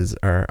releases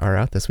are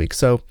out this week.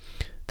 So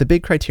the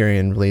big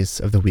Criterion release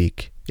of the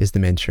week is The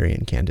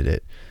Manchurian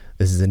Candidate.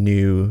 This is a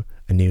new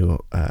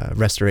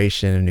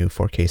restoration, a new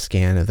 4K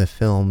scan of the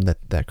film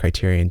that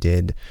Criterion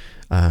did.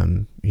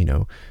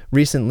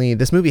 Recently,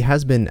 this movie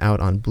has been out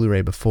on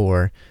Blu-ray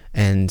before,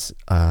 and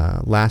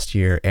last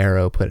year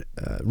Arrow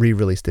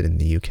re-released it in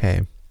the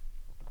UK.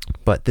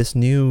 But this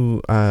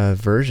new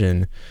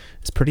version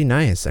is pretty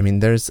nice. I mean,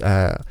 there's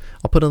I'll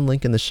put a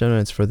link in the show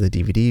notes for the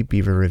DVD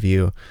Beaver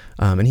review,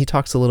 and he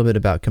talks a little bit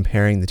about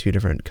comparing the two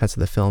different cuts of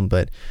the film.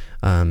 But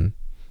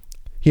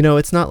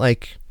it's not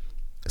like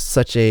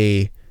such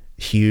a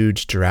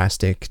huge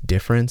drastic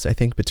difference, I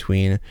think,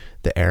 between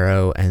the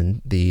Arrow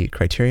and the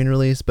Criterion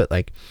release, but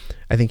like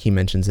I think he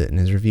mentions it in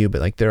his review,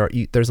 but like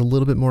there's a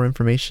little bit more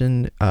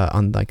information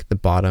on like the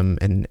bottom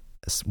and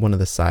one of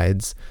the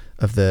sides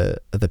of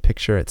the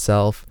picture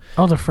itself.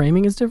 Oh, the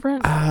framing is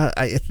different?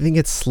 I think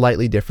it's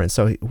slightly different.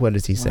 So what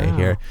does he say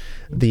here?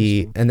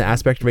 The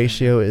aspect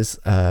ratio is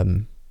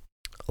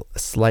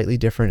slightly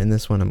different in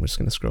this one. I'm just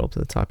going to scroll up to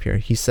the top here.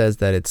 He says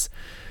that it's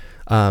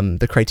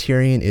the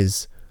Criterion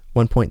is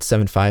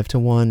 1.75 to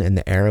 1 and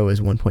the Arrow is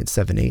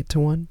 1.78 to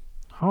 1.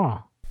 Huh.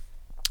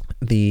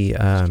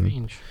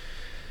 Strange.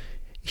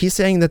 He's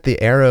saying that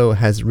the Arrow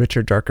has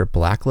richer, darker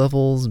black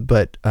levels,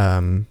 but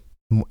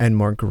and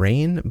more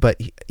grain, but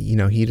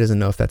he doesn't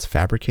know if that's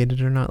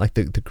fabricated or not. Like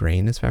the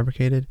grain is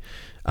fabricated,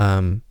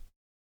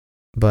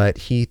 but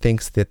he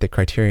thinks that the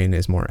Criterion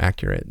is more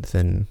accurate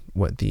than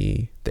what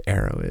the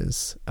Arrow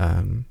is.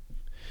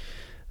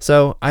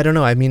 So I don't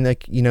know. I mean,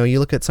 like, you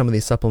look at some of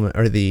these supplement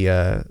or the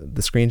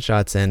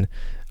screenshots, and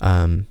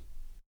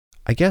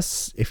I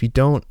guess if you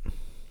don't,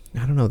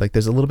 I don't know, like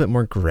there's a little bit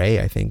more gray,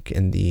 I think,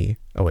 in the,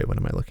 oh wait, what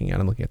am I looking at?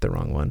 I'm looking at the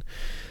wrong one.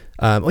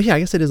 Well, yeah, I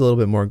guess it is a little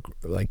bit more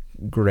like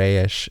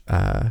grayish,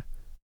 and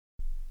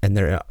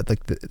there's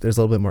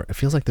a little bit more. It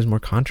feels like there's more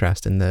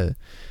contrast in the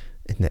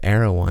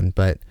Arrow one,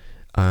 but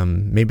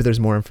maybe there's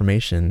more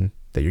information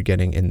that you're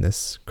getting in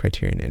this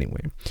Criterion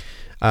anyway.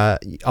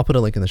 I'll put a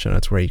link in the show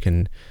notes where you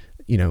can,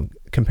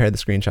 compare the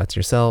screenshots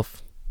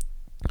yourself.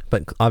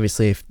 But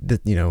obviously, if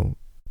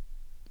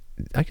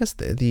I guess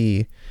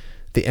the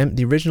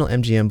original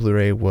MGM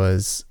Blu-ray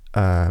was.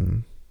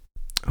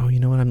 Oh,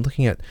 you know what I'm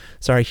looking at?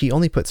 Sorry, he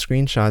only put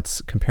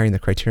screenshots comparing the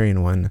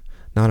Criterion one,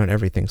 not on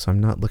everything. So I'm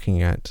not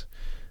looking at.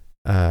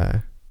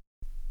 So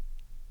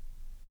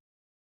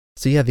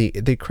yeah,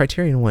 the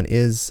Criterion one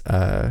is.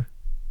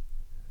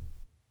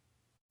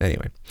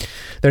 Anyway,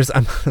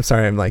 I'm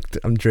sorry,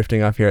 I'm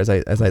drifting off here as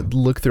I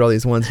look through all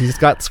these ones. He's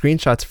got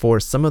screenshots for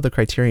some of the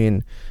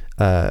Criterion.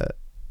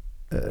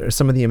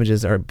 Some of the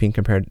images are being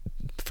compared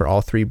for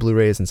all 3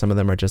 Blu-rays, and some of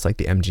them are just like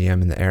the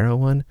MGM and the Arrow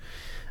one.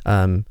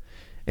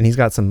 And he's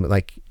got some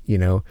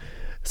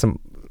some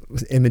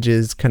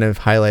images kind of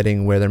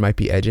highlighting where there might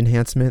be edge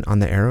enhancement on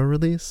the Arrow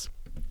release,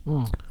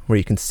 where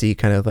you can see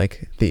kind of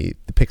like the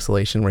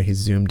pixelation where he's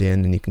zoomed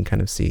in, and you can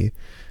kind of see,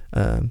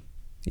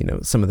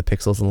 some of the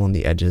pixels along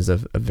the edges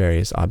of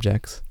various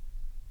objects.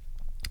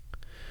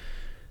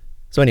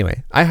 So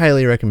anyway, I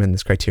highly recommend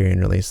this Criterion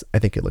release. I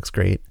think it looks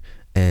great,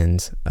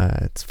 and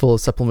it's full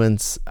of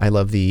supplements. I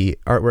love the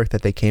artwork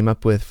that they came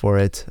up with for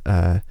it.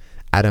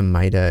 Adam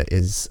Maida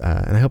is,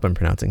 and I hope I'm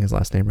pronouncing his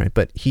last name right,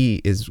 but he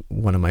is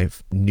one of my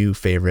new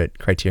favorite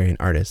Criterion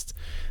artists.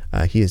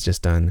 He has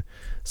just done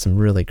some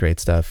really great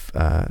stuff.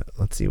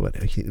 Let's see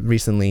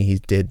recently he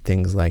did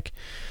things like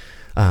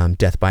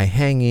Death by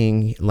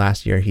Hanging.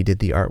 Last year he did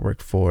the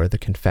artwork for The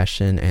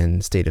Confession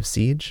and State of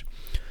Siege.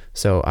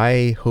 So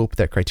I hope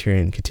that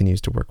Criterion continues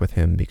to work with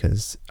him,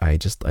 because I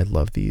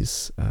love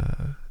this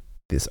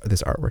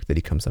artwork that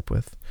he comes up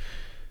with.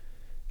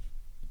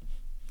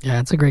 Yeah,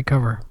 it's a great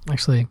cover,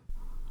 actually.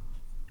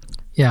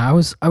 Yeah,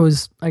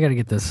 I gotta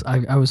get this.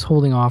 I was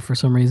holding off for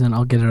some reason.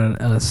 I'll get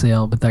it at a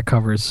sale, but that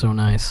cover is so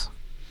nice.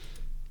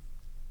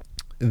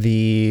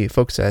 The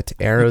folks at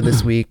Arrow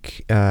this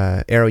week,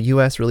 Arrow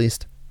US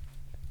released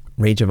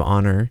Rage of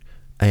Honor,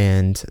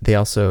 and they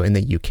also in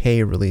the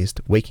UK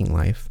released Waking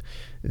Life,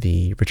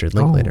 the Richard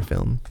Linklater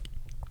film.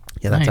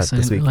 Yeah, that's nice. out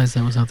this week. I didn't realize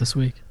that was out this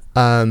week.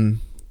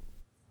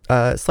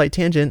 Slight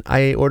tangent.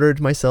 I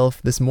ordered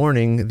myself this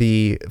morning.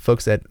 The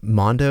folks at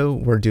Mondo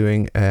were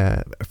doing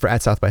at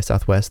South by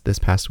Southwest this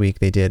past week.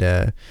 They did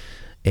a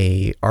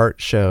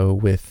art show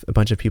with a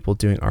bunch of people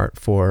doing art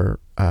for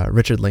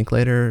Richard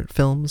Linklater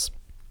films.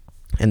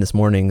 And this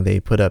morning they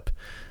put up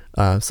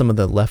some of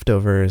the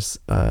leftovers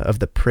of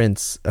the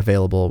prints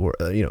available,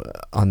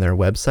 on their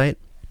website.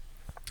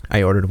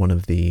 I ordered one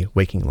of the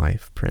Waking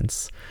Life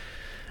prints.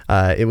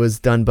 It was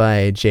done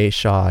by Jay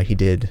Shaw. He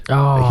did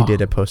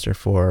a poster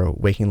for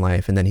Waking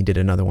Life, and then he did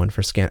another one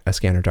for A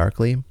Scanner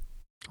Darkly.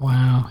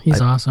 Wow,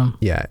 he's awesome.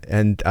 Yeah,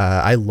 and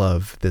I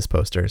love this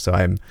poster. So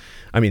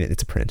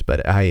it's a print,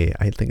 but I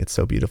think it's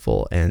so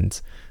beautiful, and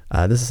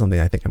this is something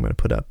I think I'm going to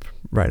put up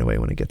right away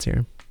when it gets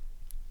here.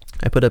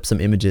 I put up some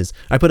images.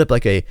 I put up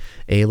like a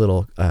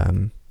little,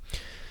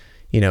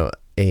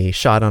 a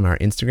shot on our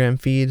Instagram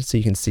feed so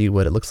you can see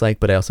what it looks like,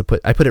 but I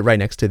put it right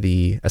next to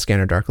the A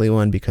Scanner Darkly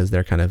one because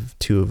they're kind of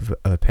two of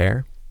a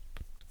pair,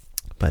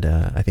 but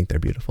I think they're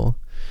beautiful.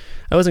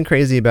 I wasn't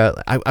crazy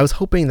about, I was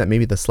hoping that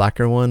maybe the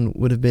Slacker one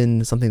would have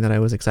been something that I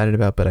was excited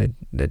about, but I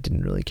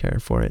didn't really care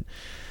for it.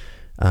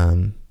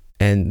 And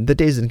the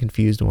Dazed and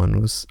Confused one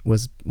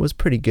was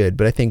pretty good,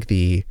 but I think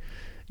the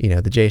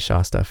Jay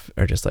Shaw stuff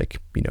are just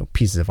like,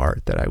 pieces of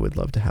art that I would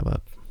love to have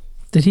up.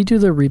 Did he do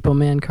the Repo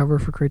Man cover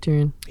for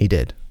Criterion? He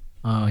did.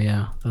 Oh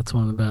yeah, that's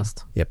one of the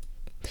best. Yep.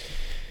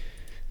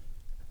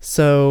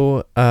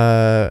 So,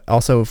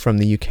 also from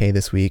the UK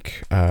this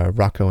week,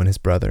 Rocco and His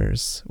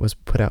Brothers was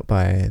put out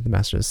by the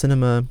Masters of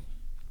Cinema.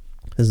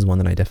 This is one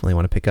that I definitely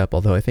want to pick up,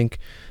 although I think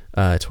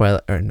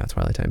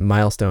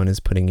Milestone is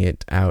putting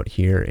it out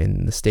here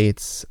in the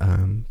States,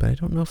 but I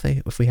don't know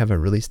if we have a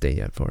release date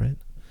yet for it.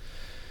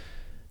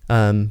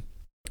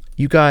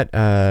 You got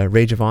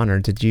Rage of Honor.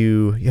 Have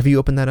you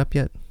opened that up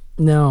yet?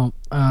 No.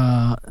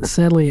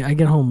 Sadly, I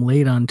get home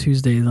late on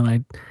Tuesdays,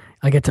 and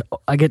I get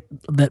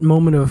that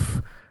moment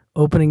of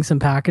opening some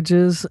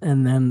packages,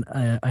 and then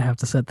I have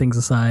to set things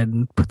aside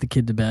and put the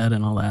kid to bed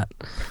and all that.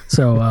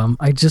 So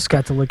I just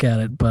got to look at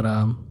it, but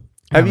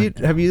have you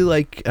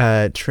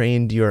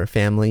trained your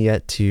family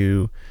yet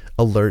to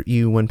alert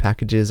you when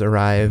packages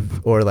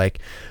arrive, or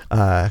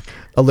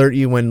alert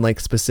you when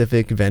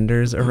specific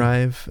vendors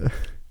arrive?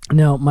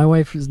 No, my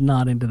wife is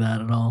not into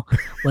that at all.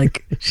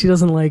 She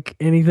doesn't like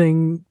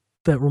anything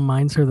that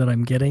reminds her that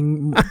I'm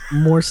getting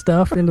more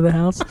stuff into the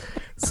house.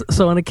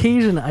 So on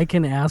occasion I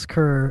can ask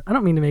her, I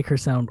don't mean to make her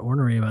sound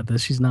ornery about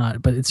this, she's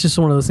not, but it's just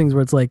one of those things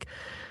where it's like,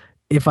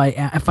 if I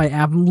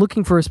am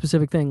looking for a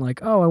specific thing, like,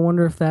 oh, I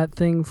wonder if that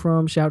thing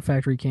from Shout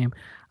Factory came,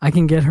 I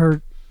can get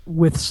her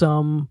with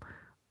some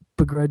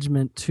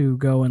begrudgment to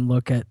go and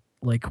look at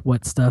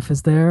what stuff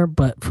is there.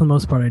 But for the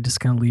most part, I just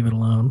kind of leave it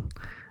alone.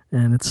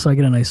 And so I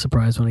get a nice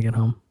surprise when I get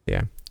home.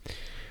 Yeah.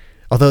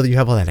 Although you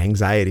have all that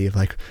anxiety of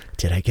like,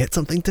 did I get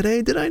something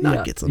today? Did I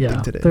not get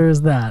something today?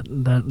 There's that,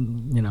 but.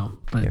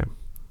 Yeah.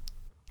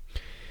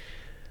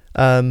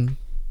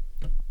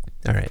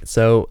 All right.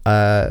 So,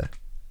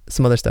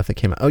 some other stuff that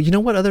came out. Oh, you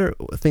know what other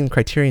thing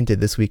Criterion did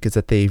this week is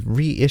that they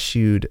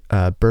reissued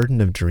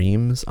Burden of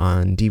Dreams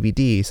on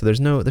DVD. So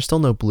there's still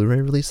no Blu-ray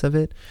release of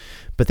it,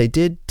 but they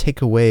did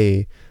take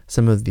away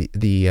some of the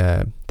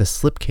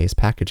slipcase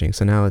packaging.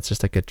 So now it's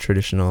just like a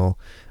traditional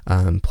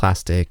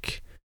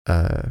plastic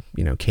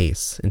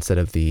case instead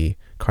of the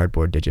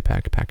cardboard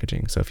digipack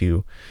packaging. So if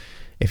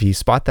you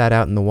spot that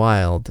out in the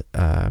wild,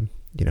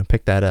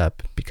 pick that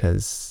up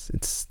because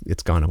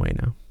it's gone away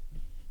now.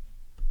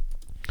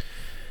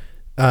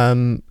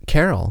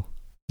 Carol,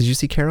 did you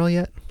see Carol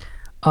yet?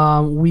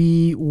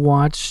 We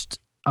watched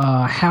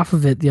half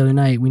of it the other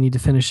night. We need to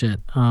finish it.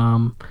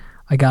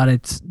 I got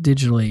it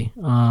digitally.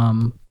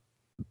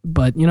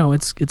 But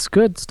it's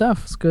good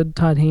stuff. It's good.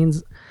 Todd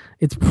Haynes.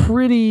 It's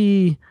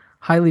pretty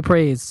highly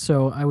praised.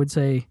 So I would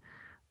say,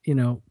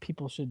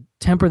 people should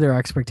temper their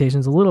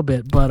expectations a little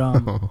bit. But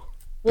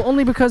well,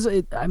 only because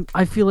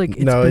I feel like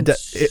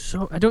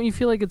don't you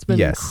feel like it's been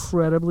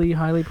incredibly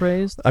highly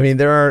praised? I mean,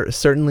 there are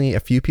certainly a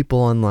few people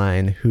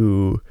online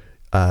who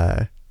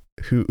kind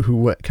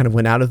of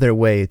went out of their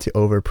way to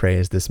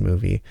overpraise this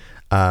movie,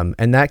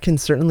 and that can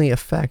certainly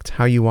affect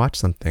how you watch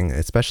something,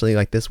 especially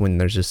like this when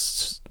there's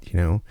just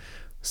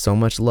so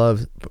much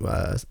love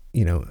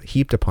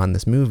heaped upon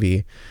this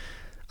movie.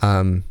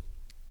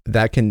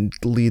 That can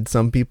lead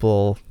some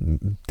people,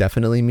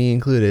 definitely me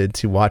included,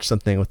 to watch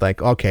something with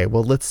like, okay,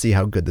 well, let's see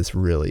how good this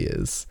really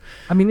is.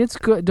 I mean, it's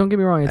good. Don't get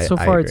me wrong.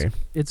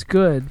 It's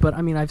good. But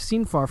I mean, I've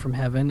seen Far From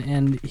Heaven,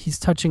 and he's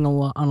touching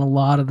on a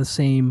lot of the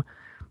same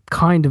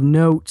kind of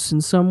notes in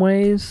some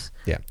ways.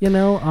 Yeah.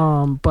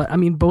 But I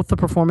mean, both the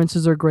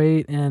performances are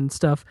great and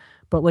stuff.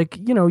 But like,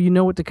 you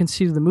know what the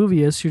conceit of the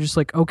movie is. So you're just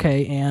like,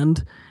 okay,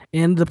 and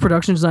the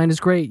production design is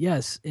great.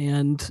 Yes,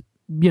 and.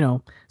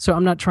 So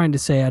I'm not trying to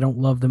say I don't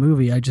love the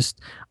movie.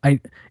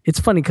 It's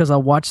funny because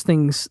I'll watch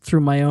things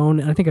through my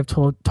own, and I think I've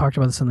talked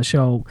about this on the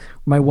show.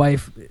 My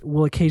wife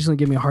will occasionally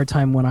give me a hard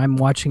time when I'm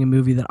watching a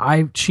movie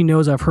that she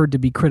knows I've heard to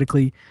be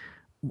critically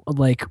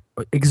like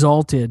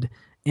exalted,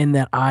 and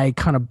that I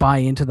kind of buy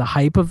into the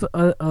hype of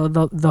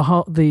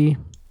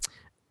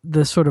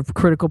the sort of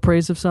critical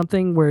praise of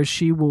something, where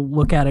she will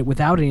look at it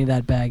without any of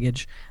that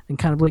baggage and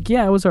kind of like,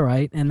 yeah, it was all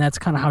right. And that's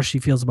kind of how she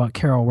feels about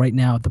Carol right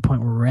now at the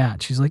point where we're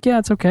at. She's like, yeah,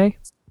 it's okay.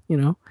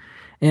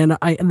 And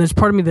there's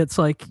part of me that's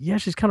like, yeah,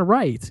 she's kind of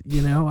right.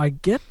 I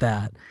get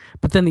that.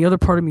 But then the other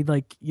part of me,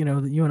 like, you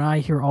and I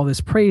hear all this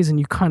praise and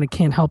you kind of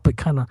can't help but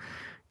kind of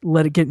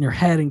let it get in your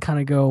head and kind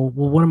of go,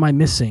 well, what am I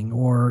missing?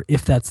 Or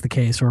if that's the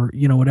case, or,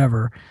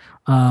 whatever.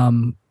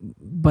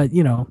 But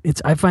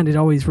I find it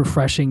always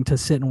refreshing to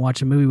sit and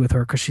watch a movie with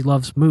her because she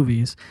loves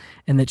movies,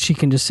 and that she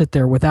can just sit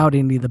there without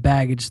any of the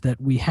baggage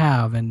that we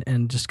have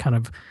and just kind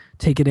of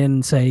take it in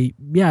and say,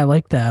 yeah, I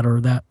like that,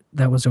 or that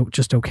was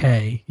just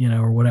okay,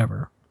 or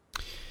whatever.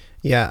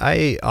 Yeah.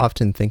 I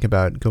often think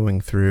about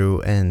going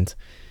through and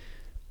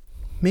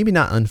maybe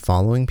not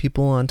unfollowing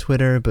people on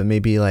Twitter, but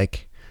maybe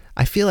like,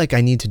 I feel like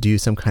I need to do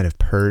some kind of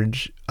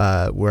purge,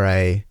 where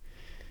I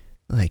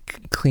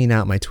like clean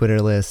out my Twitter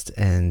list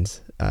and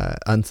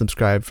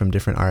unsubscribe from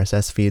different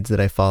RSS feeds that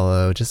I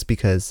follow, just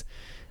because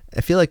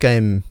I feel like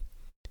I'm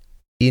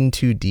in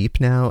too deep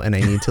now and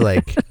I need to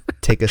like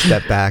take a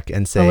step back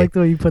and say, I like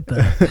the way you put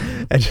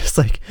that. and just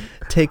like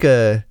take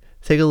a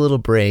little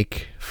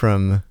break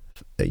from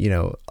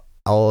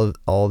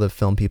all the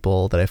film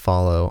people that I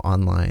follow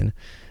online.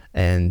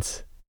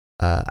 And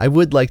I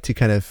would like to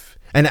kind of,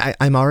 and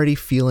I'm already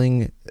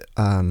feeling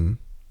and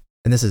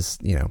this is,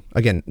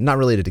 again, not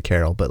related to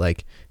Carol, but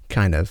like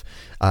kind of,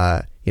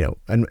 and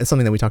it's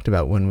something that we talked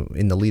about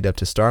in the lead up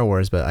to Star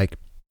Wars, but like,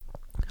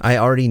 I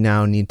already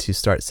now need to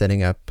start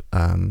setting up,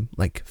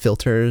 like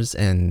filters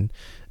and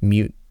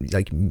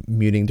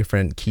muting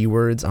different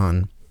keywords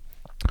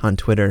on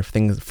Twitter,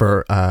 things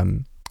for,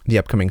 the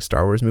upcoming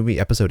Star Wars movie,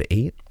 Episode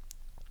 8,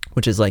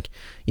 which is like,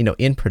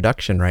 in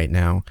production right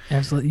now.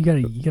 Absolutely.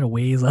 You gotta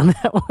ways on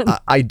that one.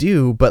 I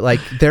do, but like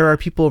there are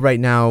people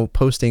right now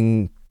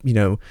posting,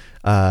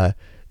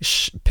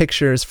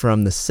 pictures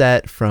from the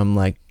set, from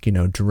like,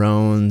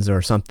 drones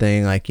or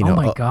something, like, oh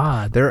my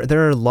God.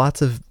 There are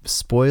lots of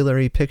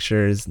spoilery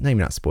pictures, maybe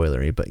not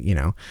spoilery, but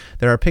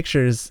there are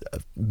pictures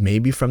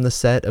maybe from the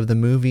set of the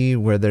movie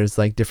where there's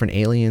like different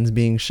aliens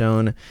being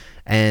shown.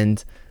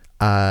 And,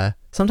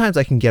 sometimes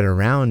I can get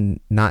around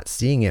not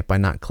seeing it by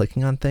not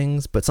clicking on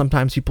things, but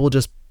sometimes people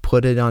just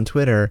put it on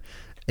Twitter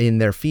in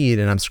their feed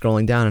and I'm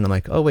scrolling down and I'm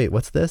like, oh wait,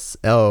 what's this?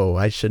 Oh,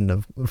 I shouldn't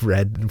have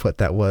read what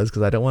that was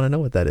because I don't want to know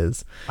what that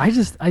is.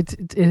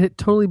 It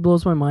totally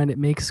blows my mind. It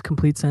makes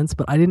complete sense,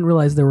 but I didn't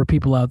realize there were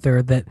people out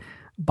there that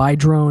buy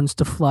drones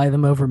to fly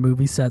them over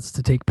movie sets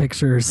to take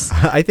pictures.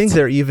 I think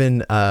they're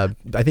even, I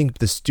think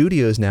the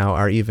studios now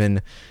are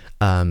even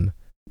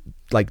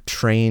like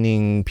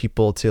training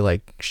people to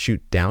like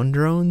shoot down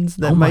drones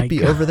that might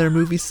be over their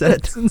movie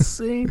set. That's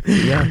insane.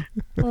 Yeah.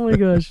 Oh my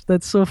gosh,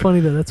 that's so funny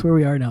though. That's where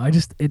we are now.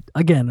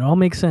 It all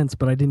makes sense,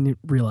 but I didn't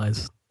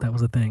realize that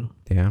was a thing.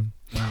 Yeah.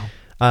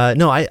 Wow.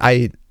 No,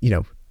 I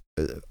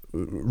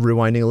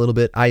rewinding a little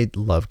bit, I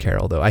love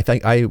Carol though. I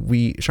think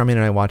Charmaine and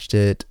I watched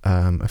it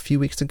a few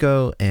weeks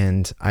ago,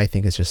 and I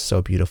think it's just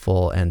so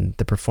beautiful, and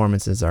the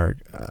performances are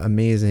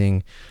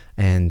amazing,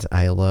 and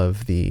I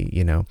love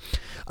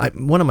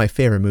one of my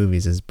favorite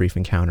movies is Brief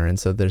Encounter, and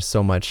so there's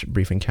so much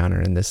Brief Encounter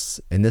in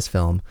this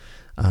film,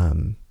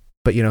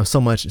 but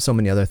so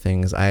many other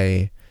things.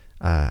 I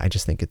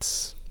just think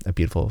it's a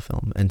beautiful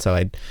film, and so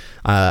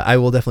I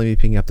will definitely be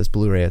picking up this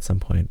Blu-ray at some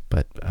point,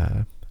 but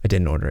I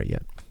didn't order it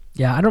yet.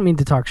 Yeah, I don't mean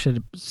to talk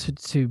shit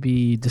to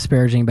be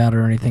disparaging about it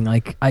or anything.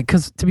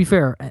 Because to be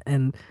fair,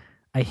 and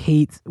I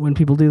hate when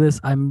people do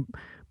this, I'm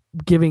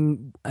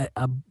giving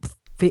a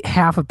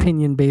half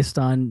opinion based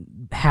on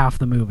half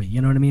the movie.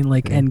 You know what I mean?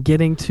 And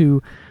getting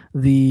to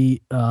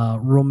the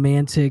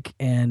romantic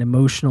and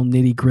emotional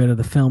nitty grit of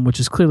the film, which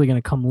is clearly going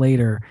to come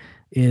later,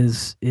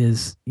 is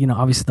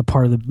obviously the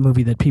part of the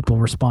movie that people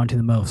respond to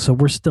the most. So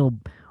we're still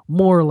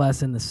more or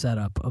less in the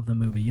setup of the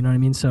movie. You know what I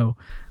mean? So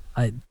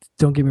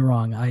don't get me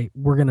wrong.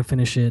 We're gonna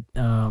finish it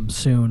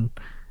soon,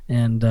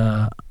 and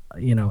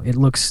it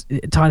looks.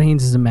 Todd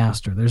Haynes is a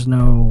master. There's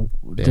no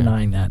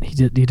denying that. He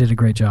did a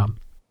great job.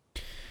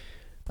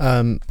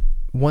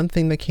 One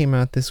thing that came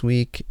out this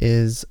week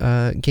is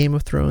Game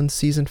of Thrones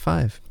season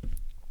 5.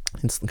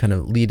 It's kind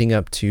of leading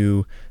up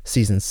to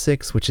season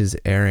 6, which is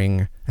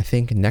airing I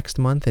think next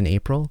month in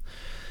April.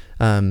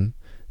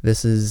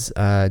 This is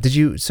do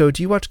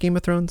you watch Game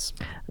of Thrones?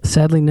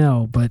 Sadly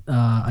no, but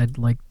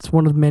it's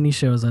one of the many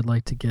shows I'd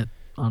like to get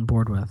on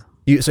board with.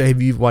 So have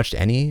you watched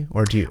any,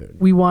 or do you?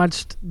 We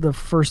watched the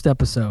first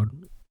episode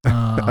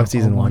of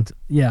season 1.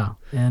 Yeah,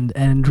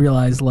 and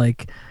realized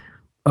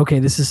okay,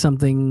 this is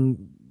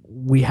something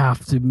we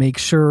have to make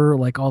sure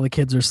all the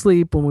kids are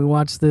asleep when we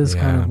watch this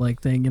kind of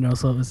thing,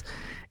 so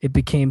it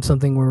became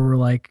something where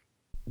we're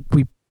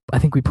I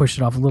think we pushed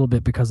it off a little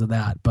bit because of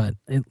that, but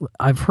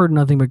I've heard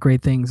nothing but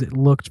great things. It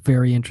looked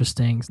very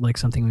interesting, like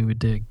something we would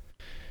dig.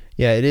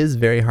 Yeah, it is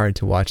very hard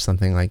to watch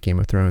something like Game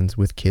of Thrones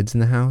with kids in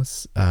the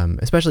house,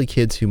 especially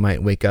kids who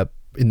might wake up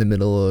in the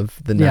middle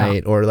of the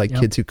night, or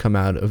kids who come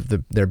out of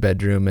their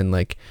bedroom and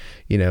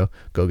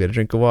go get a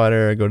drink of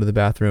water, go to the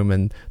bathroom,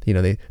 and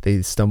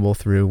they stumble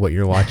through what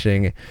you're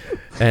watching.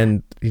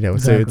 And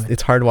Exactly. So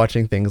it's hard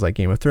watching things like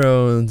Game of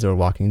Thrones or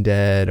Walking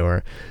Dead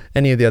or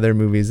any of the other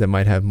movies that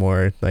might have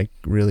more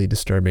really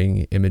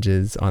disturbing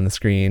images on the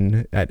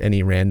screen at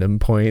any random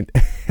point.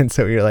 And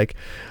so you're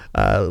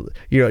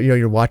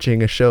you're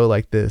watching a show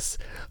like this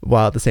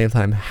while at the same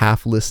time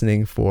half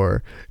listening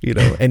for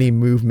any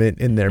movement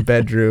in their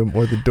bedroom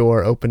or the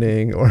door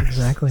opening or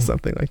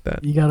something like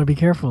that. You got to be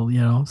careful,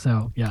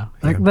 so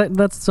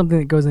that's something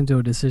that goes into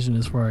a decision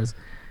as far as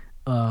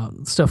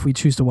stuff we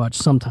choose to watch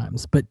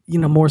sometimes, but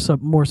more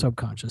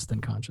subconscious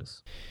than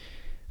conscious.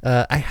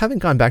 I haven't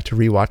gone back to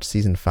rewatch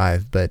season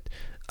 5, but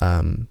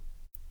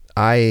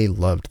I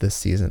loved this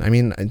season. I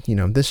mean,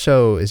 this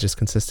show is just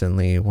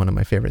consistently one of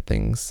my favorite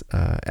things.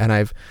 And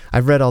I've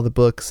read all the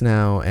books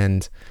now,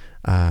 and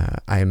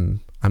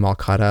I'm all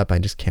caught up. I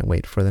just can't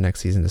wait for the next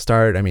season to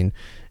start. I mean,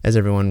 as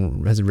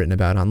everyone has written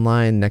about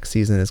online, next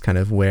season is kind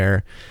of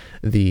where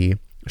the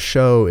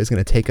show is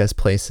going to take us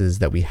places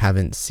that we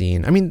haven't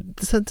seen. I mean,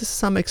 to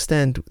some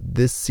extent,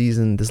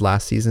 this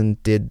last season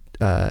did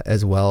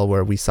as well,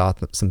 where we saw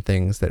some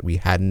things that we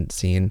hadn't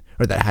seen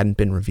or that hadn't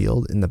been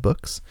revealed in the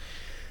books.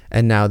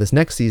 And now this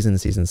next season,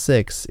 season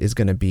 6, is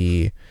going to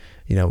be,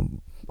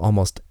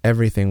 almost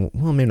everything.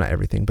 Well, maybe not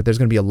everything, but there's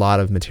going to be a lot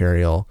of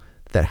material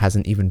that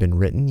hasn't even been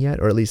written yet,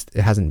 or at least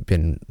it hasn't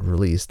been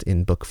released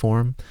in book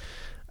form.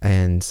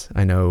 And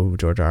I know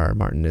George R.R.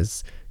 Martin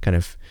is kind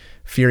of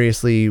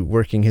furiously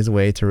working his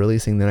way to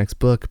releasing the next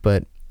book,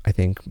 but I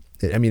think,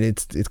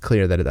 it's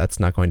clear that that's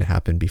not going to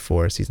happen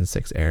before season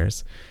 6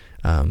 airs.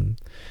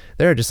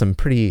 There are just some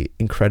pretty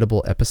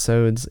incredible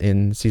episodes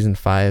in season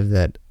 5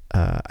 that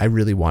I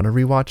really want to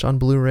rewatch on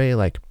Blu-ray.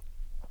 Like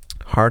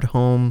Hard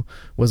Home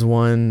was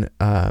one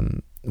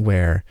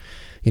where,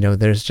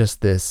 there's just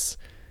this,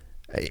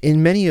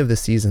 in many of the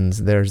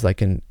seasons, there's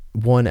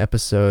one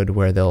episode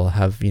where they'll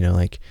have,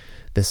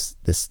 this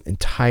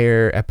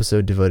entire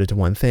episode devoted to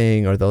one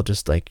thing, or they'll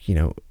just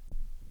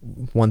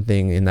one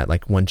thing in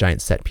that one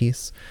giant set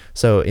piece.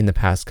 So in the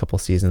past couple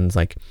seasons,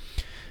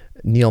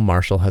 Neil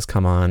Marshall has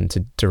come on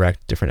to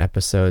direct different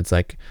episodes.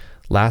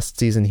 Last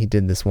season, he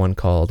did this one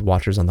called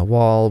Watchers on the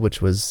Wall,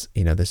 which was,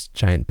 this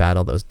giant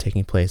battle that was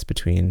taking place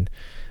between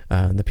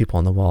the people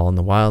on the wall and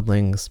the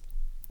wildlings.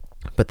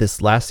 But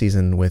this last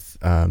season with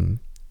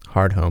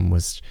Hard Home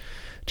was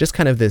just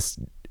kind of this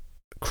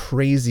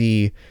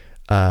crazy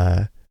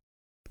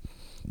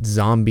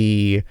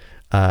zombie,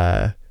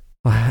 I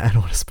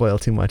don't want to spoil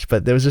too much,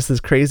 but there was just this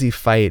crazy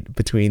fight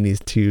between these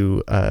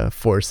two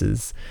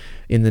forces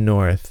in the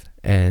north,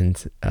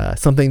 and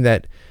something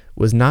that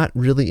was not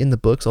really in the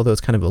books, although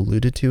it's kind of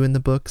alluded to in the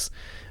books,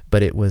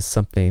 but it was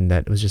something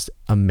that was just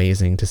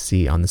amazing to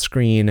see on the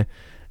screen.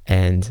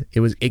 And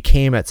it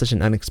came at such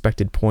an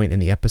unexpected point in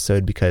the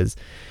episode because,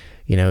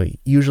 you know,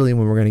 usually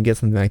when we're going to get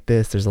something like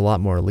this, there's a lot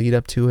more lead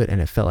up to it.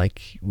 And it felt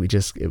like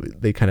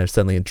they kind of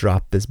suddenly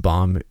dropped this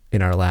bomb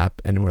in our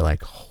lap, and we're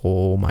like,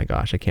 oh my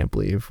gosh, I can't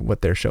believe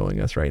what they're showing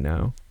us right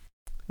now.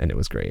 And it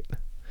was great.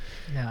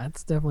 Yeah,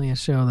 it's definitely a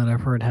show that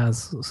I've heard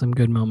has some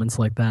good moments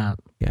like that.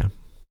 Yeah.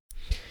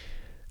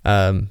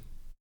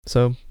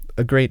 So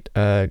a great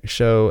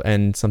show,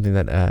 and something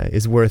that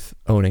is worth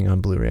owning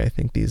on Blu-ray. I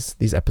think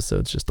these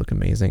episodes just look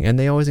amazing, and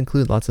they always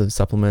include lots of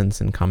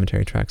supplements and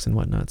commentary tracks and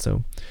whatnot.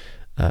 So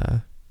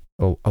a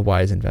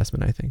wise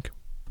investment, I think.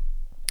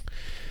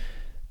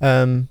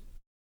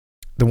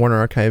 The Warner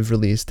Archive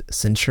released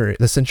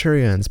The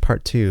Centurions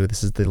Part 2.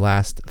 This is the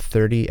last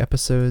 30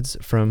 episodes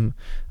from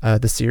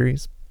the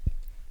series.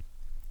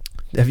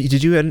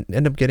 Did you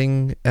end up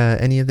getting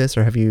any of this,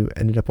 or have you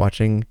ended up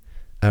watching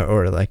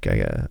or like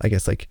I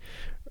guess like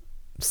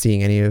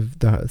seeing any of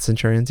the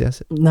Centurions?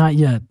 Yes. Not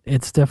yet.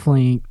 It's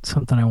definitely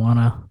something I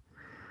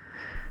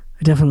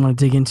definitely want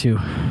to dig into.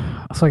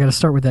 So I got to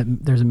start with that.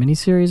 There's a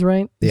miniseries,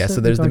 right? Yeah.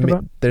 So there's the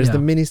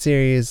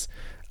miniseries,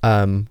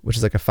 which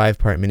is like a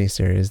 5-part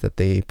miniseries that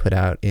they put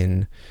out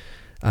in.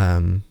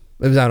 It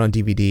was out on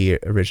DVD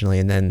originally,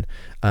 and then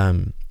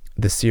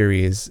the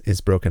series is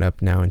broken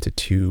up now into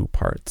 2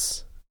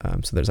 parts.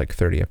 So there's like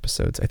 30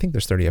 episodes. I think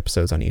there's 30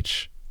 episodes on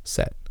each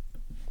set.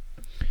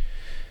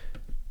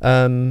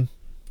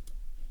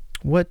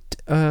 What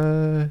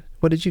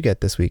did you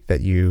get this week that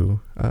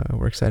you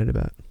were excited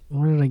about?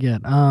 What did I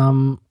get?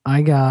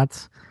 I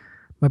got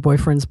My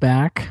Boyfriend's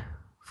Back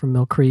from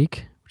Mill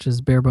Creek, which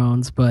is bare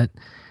bones, but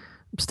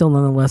I'm still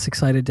nonetheless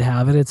excited to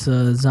have it. It's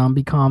a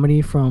zombie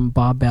comedy from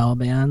Bob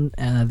Balaban,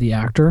 the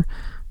actor.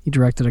 He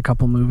directed a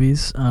couple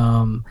movies.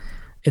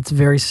 It's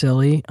very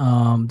silly.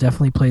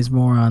 Definitely plays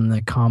more on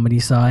the comedy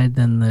side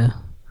than the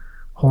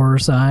horror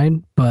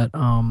side, but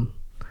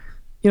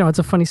it's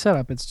a funny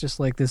setup. It's just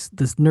like this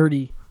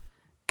nerdy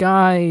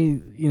guy,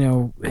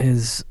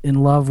 is in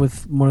love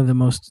with one of the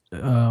most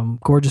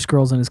gorgeous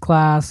girls in his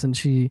class, and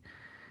he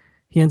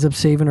ends up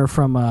saving her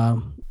from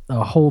a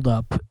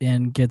holdup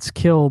and gets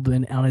killed,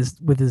 and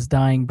with his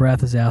dying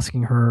breath is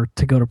asking her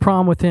to go to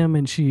prom with him,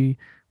 and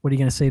what are you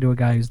going to say to a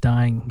guy who's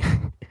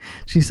dying?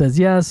 She says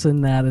yes,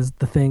 and that is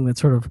the thing that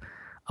sort of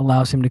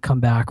allows him to come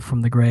back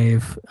from the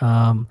grave.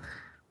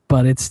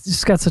 But it's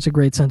just got such a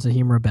great sense of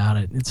humor about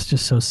it. It's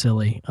just so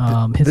silly.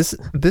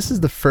 This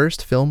is the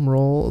first film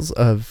roles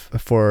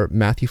for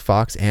Matthew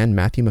Fox and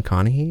Matthew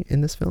McConaughey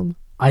in this film.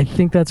 I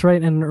think that's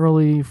right, and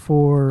early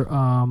for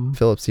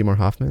Philip Seymour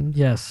Hoffman.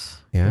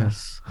 Yes. Yeah.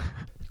 Yes.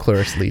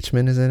 Cloris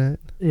Leachman is in it.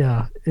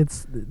 Yeah,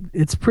 it's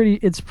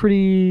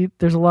pretty.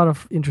 There's a lot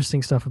of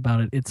interesting stuff about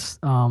it. It's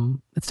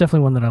definitely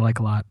one that I like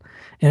a lot,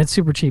 and it's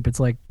super cheap. It's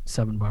like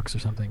 $7 or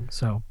something.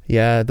 So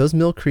yeah, those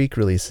Mill Creek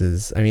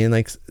releases. I mean,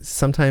 like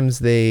sometimes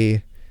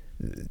they're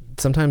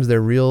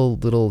real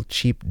little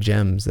cheap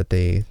gems that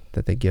they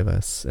give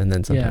us, and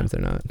then sometimes they're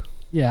not.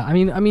 Yeah, I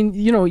mean,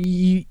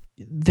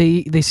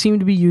 they seem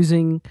to be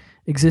using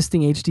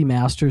existing HD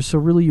masters, so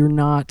really you're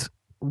not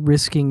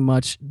risking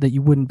much that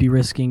you wouldn't be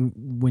risking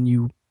when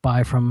you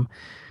buy from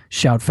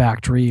Shout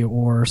Factory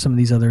or some of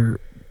these other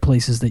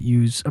places that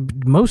use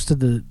most of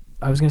the,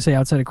 I was going to say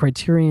outside of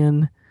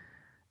Criterion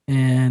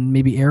and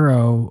maybe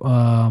Arrow.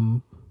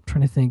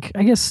 Trying to think,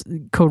 I guess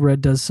Code Red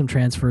does some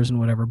transfers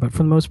and whatever, but for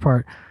the most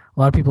part, a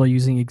lot of people are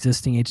using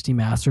existing HD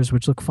masters,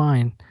 which look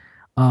fine.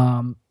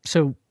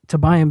 So to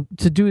buy them,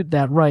 to do it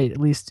that right, at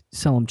least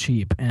sell them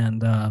cheap.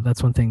 And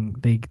that's one thing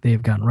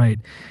they've gotten right.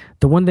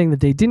 The one thing that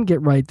they didn't get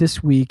right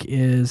this week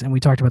is, and we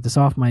talked about this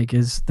off mic,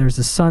 is there's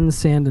a Sun,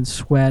 Sand, and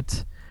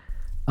Sweat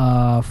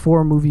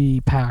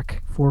 4-movie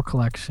pack, 4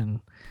 collection.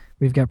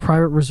 We've got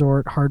Private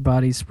Resort, Hard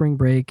Bodies, Spring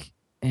Break,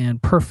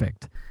 and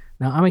Perfect.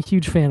 Now, I'm a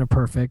huge fan of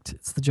Perfect.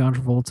 It's the John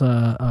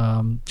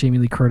Travolta, Jamie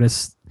Lee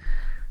Curtis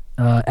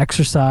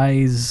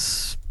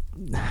exercise...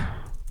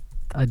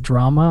 a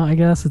drama, I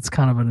guess. It's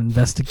kind of an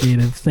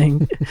investigative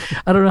thing.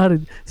 I don't know how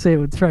to say it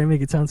would try and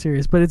make it sound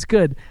serious, but it's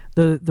good.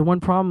 The one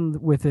problem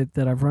with it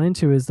that I've run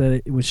into is that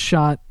it was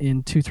shot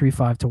in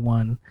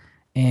 2:3:5:1,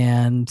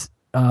 and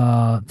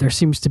there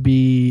seems to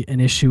be an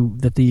issue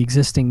that the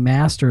existing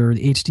master,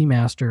 the HD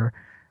master,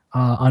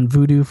 on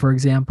Vudu, for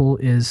example,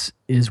 is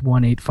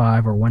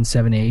 185 or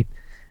 178.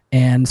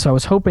 And so I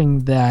was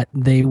hoping that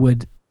they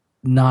would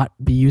not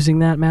be using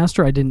that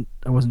master. I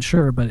wasn't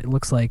sure, but it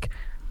looks like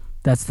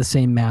that's the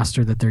same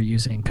master that they're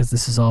using, because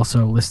this is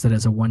also listed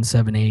as a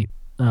 178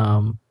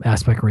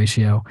 aspect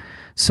ratio.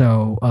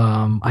 So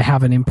I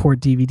have an import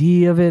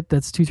DVD of it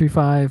that's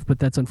 235, but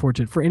that's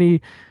unfortunate. For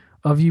any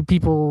of you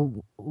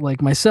people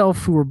like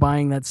myself who are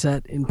buying that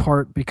set in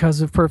part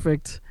because of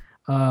Perfect,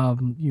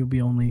 you'll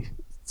be only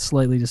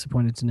slightly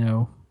disappointed to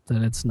know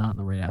that it's not in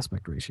the right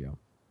aspect ratio.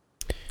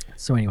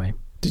 So anyway.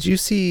 Did you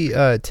see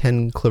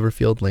 10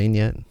 Cloverfield Lane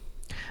yet?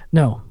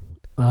 No.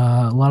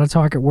 A lot of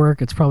talk at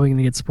work. It's probably going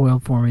to get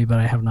spoiled for me, but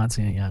I have not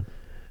seen it yet.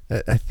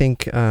 I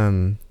think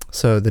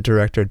So the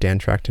director, Dan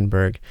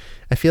Trachtenberg,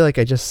 I feel like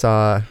I just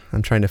saw,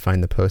 I'm trying to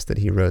find the post that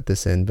he wrote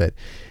this in, but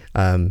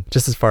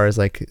just as far as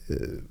like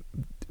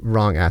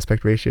wrong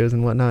aspect ratios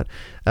and whatnot,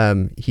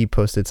 he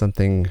posted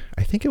something,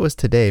 I think it was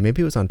today,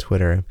 maybe it was on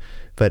Twitter,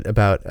 but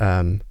about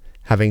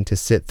having to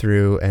sit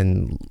through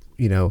and,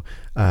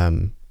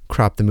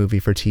 crop the movie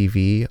for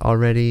TV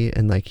already,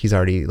 and like he's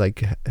already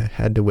like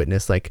had to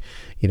witness like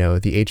the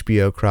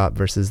HBO crop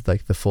versus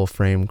like the full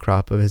frame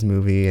crop of his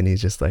movie, and he's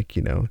just like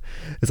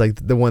it's like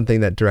the one thing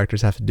that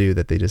directors have to do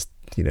that they just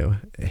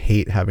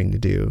hate having to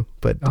do.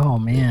 But oh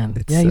man,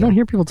 you don't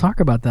hear people talk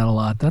about that a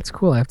lot. That's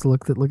cool. I have to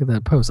look at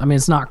that post. I mean,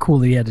 it's not cool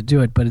that he had to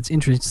do it, but it's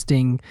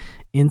interesting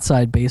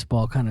inside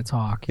baseball kind of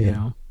talk. You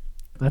know,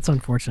 that's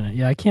unfortunate.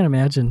 Yeah, I can't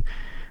imagine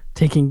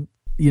taking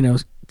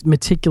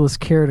meticulous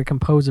care to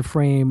compose a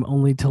frame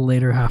only to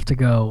later have to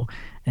go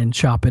and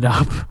chop it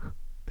up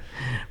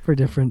for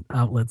different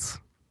outlets.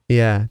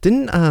 Yeah.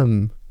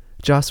 Didn't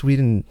Joss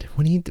Whedon,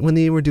 when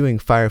they were doing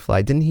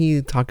Firefly, didn't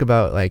he talk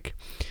about like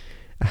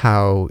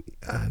how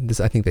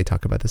I think they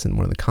talk about this in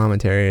one of the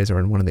commentaries or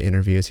in one of the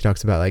interviews. He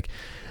talks about like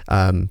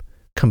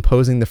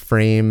composing the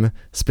frame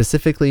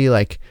specifically,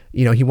 like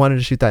he wanted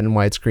to shoot that in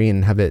widescreen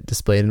and have it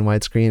displayed in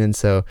widescreen, and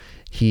so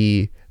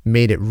he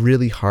made it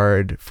really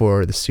hard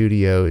for the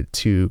studio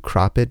to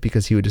crop it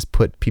because he would just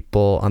put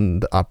people on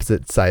the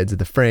opposite sides of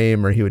the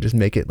frame, or he would just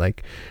make it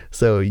like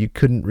so you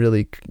couldn't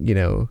really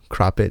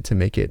crop it to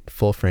make it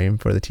full frame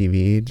for the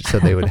TV, so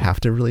they would have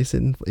to release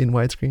it in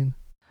widescreen.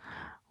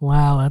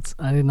 Wow,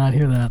 I did not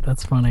hear that.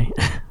 That's funny.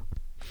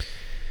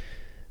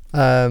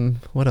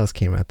 What else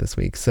came out this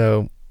week?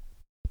 So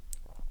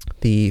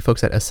the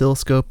folks at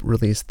Oscilloscope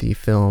released the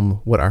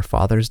film What Our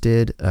Fathers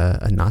Did,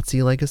 a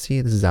Nazi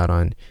Legacy. This is out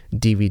on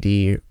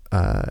DVD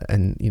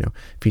and,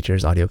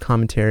 features audio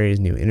commentaries,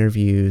 new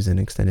interviews, and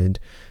extended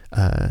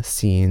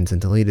scenes and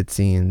deleted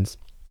scenes.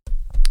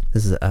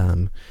 This is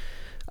the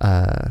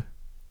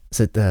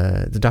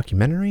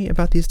documentary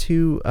about these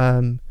two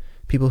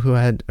people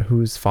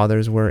whose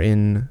fathers were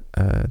in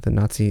the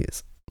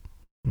Nazis.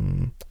 I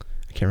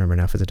can't remember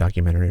now if it's a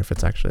documentary or if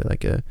it's actually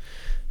like a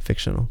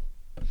fictional.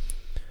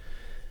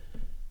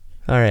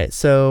 All right,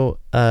 so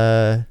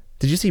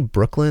did you see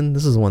Brooklyn?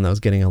 This is one that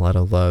was getting a lot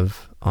of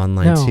love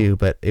online too,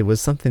 but it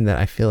was something that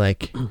I feel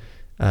like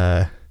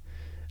I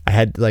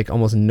had like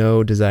almost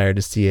no desire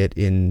to see it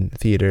in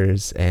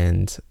theaters,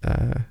 and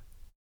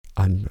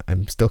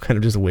I'm still kind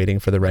of just waiting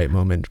for the right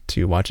moment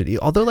to watch it.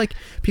 Although like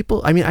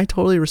people, I mean, I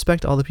totally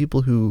respect all the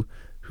people who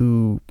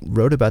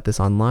wrote about this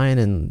online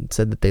and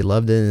said that they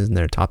loved it and is in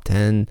their top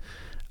 10,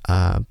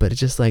 but it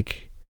just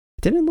like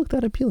it didn't look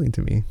that appealing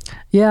to me.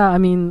 Yeah, I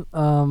mean,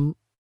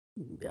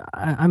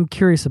 I'm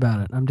curious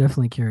about it. I'm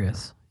definitely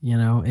curious.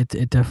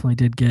 It definitely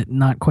did get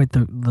not quite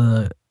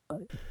the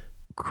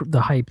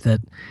hype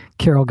that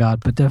Carol got,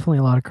 but definitely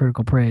a lot of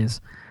critical praise.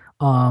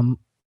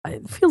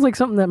 It feels like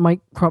something that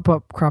might crop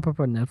up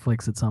on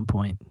Netflix at some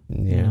point.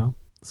 Yeah,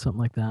 something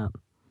like that.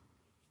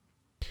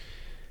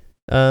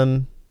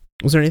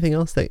 Was there anything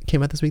else that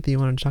came out this week that you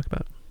wanted to talk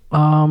about?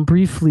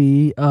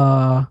 Briefly,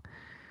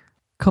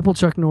 couple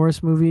Chuck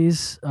Norris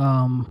movies.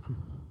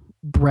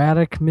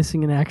 Braddock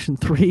Missing in Action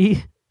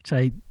 3, which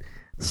I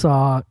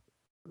saw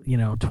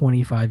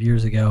 25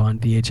 years ago on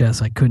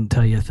VHS. I couldn't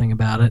tell you a thing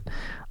about it.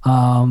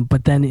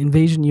 But then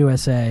Invasion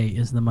USA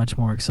is the much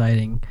more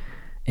exciting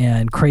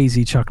and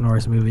crazy Chuck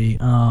Norris movie.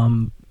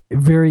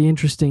 Very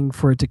interesting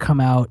for it to come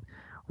out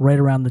right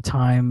around the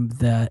time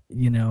that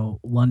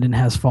London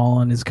Has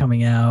Fallen is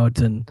coming out,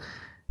 and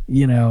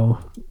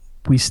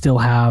we still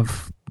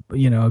have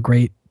a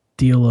great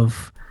deal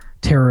of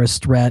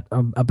terrorist threat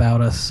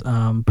about us.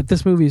 But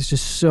this movie is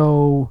just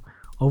so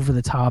over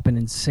the top and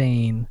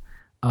insane.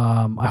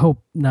 I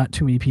hope not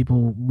too many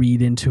people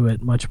read into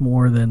it much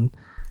more than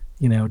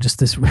just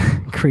this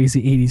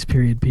crazy 80s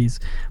period piece.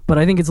 But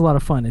I think it's a lot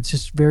of fun. It's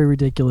just very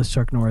ridiculous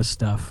Chuck Norris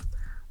stuff.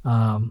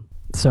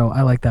 So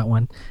I like that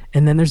one.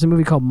 And then there's a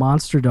movie called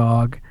Monster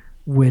Dog,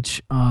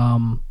 which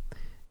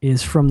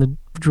is from the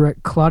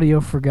Claudio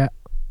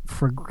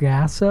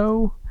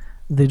Fragasso,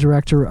 the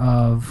director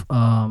of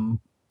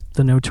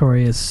the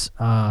notorious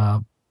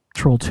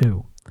Troll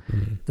 2,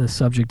 the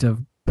subject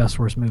of Best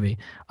Worst Movie.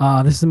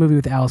 This is a movie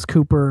with Alice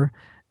Cooper.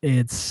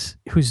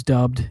 Who's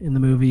dubbed in the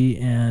movie,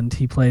 and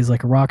he plays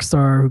like a rock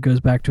star who goes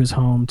back to his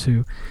home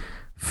to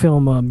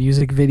film a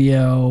music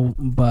video,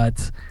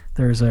 but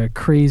there's a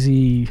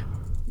crazy,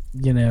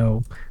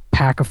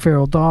 pack of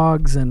feral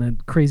dogs and a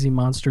crazy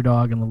monster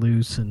dog on the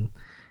loose, and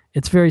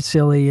it's very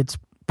silly. It's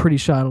pretty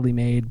shoddily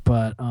made,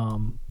 but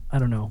I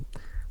don't know.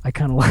 I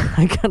kind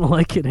of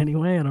like it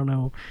anyway. I don't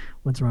know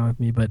what's wrong with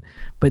me, but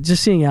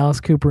just seeing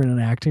Alice Cooper in an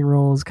acting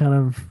role is kind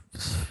of,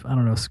 I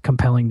don't know,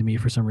 compelling to me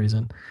for some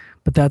reason.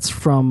 But that's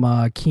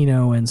from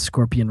Kino and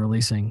Scorpion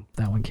Releasing.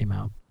 That one came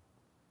out.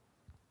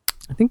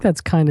 I think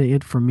that's kind of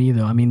it for me,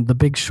 though. I mean, The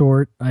Big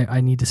Short,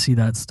 I need to see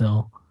that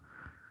still.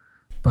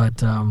 But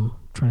trying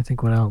to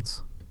think what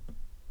else.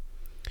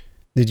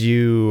 Did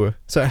you...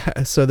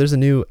 So there's a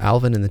new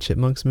Alvin and the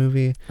Chipmunks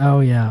movie.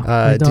 Oh, yeah.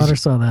 My daughter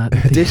saw that.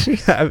 Did she?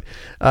 Have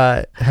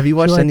you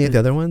watched any of the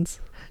other ones?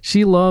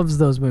 She loves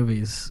those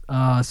movies,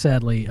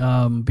 sadly,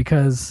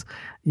 because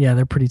yeah,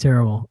 they're pretty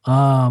terrible.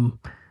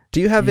 Do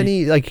you have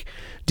any like?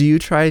 Do you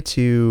try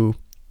to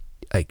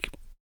like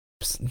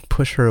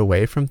push her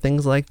away from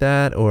things like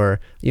that, or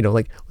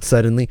like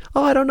suddenly,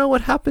 oh, I don't know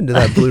what happened to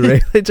that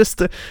Blu-ray. It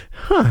just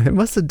it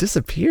must have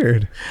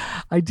disappeared.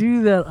 I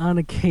do that on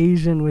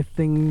occasion with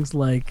things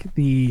like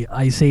the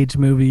Ice Age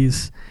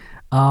movies,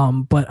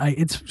 but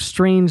it's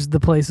strange the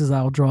places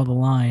I'll draw the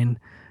line,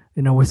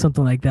 with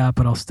something like that.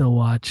 But I'll still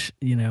watch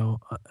an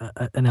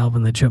Alvin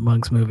and the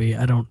Chipmunks movie.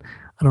 I don't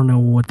know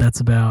what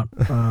that's about.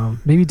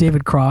 Maybe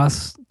David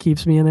Cross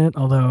keeps me in it,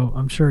 although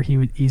I'm sure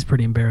he's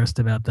pretty embarrassed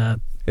about that.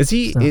 Is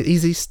he? So.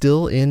 Is he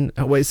still in?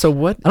 Wait, so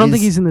what? I don't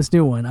think he's in this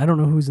new one. I don't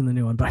know who's in the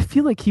new one, but I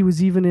feel like he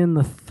was even in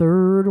the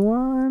third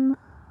one.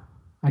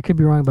 I could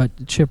be wrong about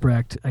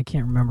Chipwrecked. I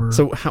can't remember.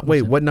 So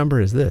wait, what number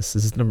is this?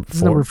 Is this number 4? This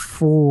is number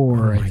 4.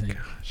 Oh I my think.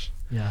 Gosh.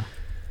 Yeah.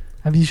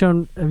 Have you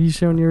shown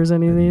yours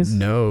any of these?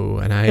 No,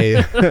 and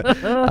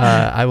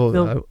I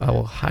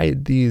will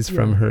hide these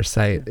from her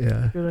site.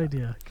 Yeah. Good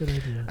idea.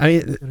 I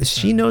mean,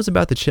 she knows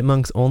about the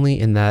Chipmunks only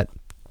in that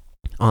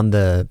on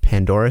the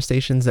Pandora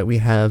stations that we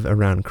have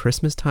around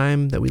Christmas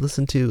time that we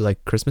listen to,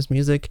 like Christmas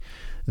music,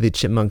 the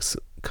Chipmunks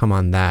come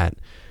on that,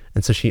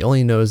 and so she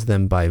only knows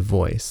them by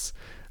voice.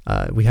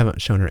 We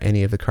haven't shown her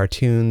any of the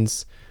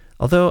cartoons,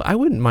 although I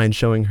wouldn't mind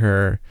showing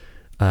her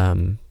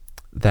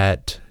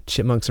that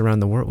Chipmunks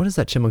Around the World. What is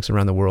that Chipmunks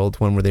Around the World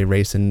one where they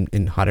race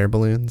in hot air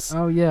balloons?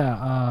 Oh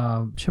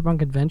yeah,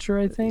 Chipmunk Adventure,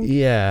 I think.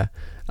 Yeah,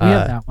 we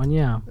have that one.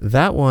 Yeah,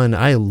 that one,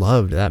 I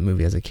loved that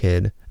movie as a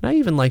kid, and I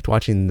even liked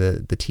watching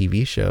the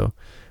TV show.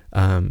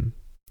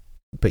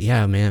 But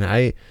yeah, man,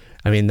 I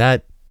mean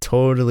that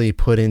totally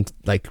planted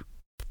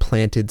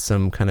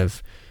some kind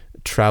of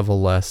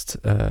travel lust,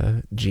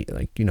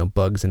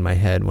 bugs in my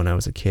head when I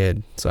was a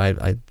kid. So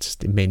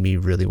it made me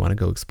really want to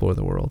go explore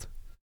the world.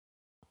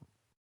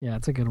 Yeah,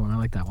 it's a good one. I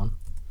like that one.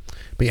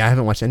 But yeah, I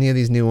haven't watched any of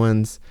these new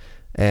ones,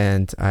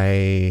 and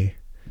they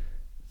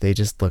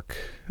just look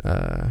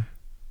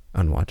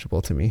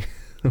unwatchable to me.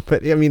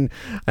 But I mean,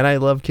 and I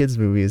love kids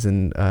movies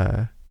and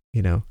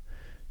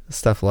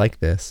stuff like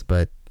this,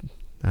 but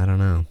I don't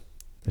know.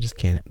 I just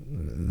can't.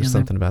 There's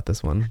something about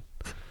this one.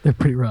 They're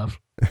pretty rough.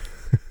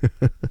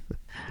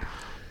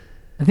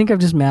 I think I've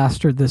just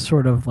mastered this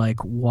sort of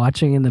like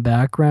watching in the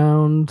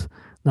background,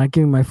 not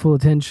giving my full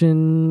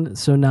attention,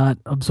 so not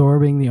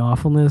absorbing the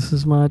awfulness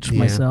as much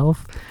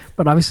myself.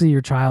 But obviously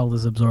your child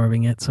is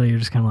absorbing it, so you're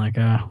just kind of like,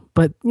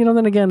 But,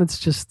 then again, it's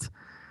just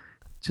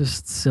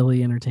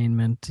silly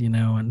entertainment, and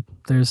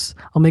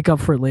I'll make up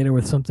for it later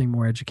with something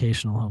more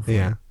educational, hopefully.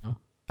 Yeah.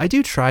 I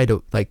do try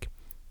to,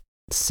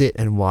 sit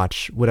and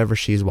watch whatever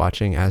she's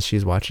watching as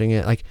she's watching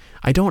it.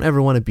 I don't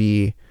ever want to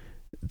be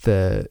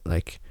the,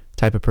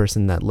 type of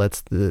person that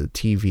lets the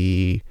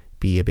TV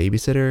be a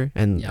babysitter,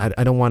 and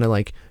I don't want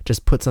to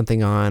just put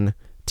something on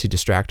to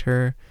distract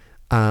her.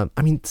 I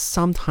mean,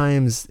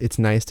 sometimes it's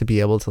nice to be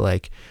able to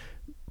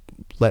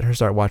let her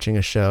start watching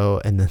a show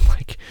and then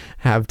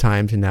have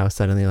time to now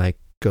suddenly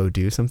go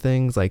do some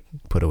things,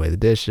 put away the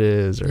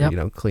dishes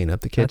or clean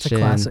up the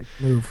kitchen. That's a classic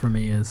move for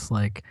me. Is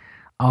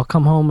I'll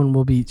come home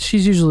and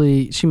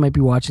she might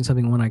be watching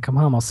something when I come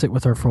home. I'll sit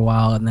with her for a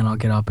while and then I'll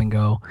get up and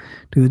go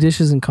do the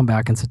dishes and come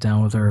back and sit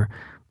down with her.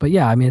 But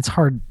yeah, I mean, it's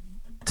hard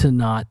to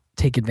not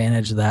take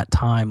advantage of that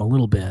time a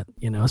little bit,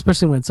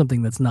 especially when it's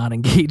something that's not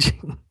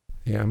engaging.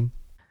 Yeah.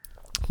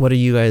 What are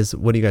you guys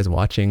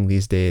watching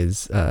these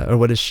days? Or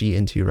what is she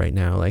into right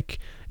now?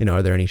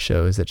 Are there any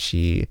shows that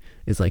she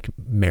is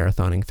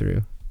marathoning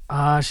through?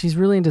 She's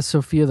really into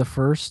Sophia the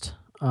First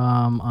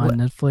on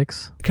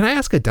Netflix. Can I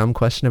ask a dumb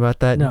question about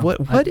that? No,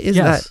 what is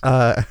yes.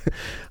 that?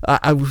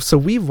 So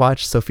we've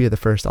watched Sophia the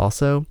First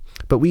also,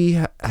 but we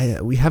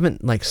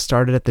haven't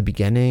started at the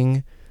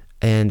beginning.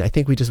 And I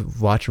think we just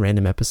watch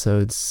random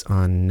episodes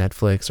on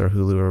Netflix or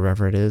Hulu or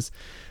wherever it is.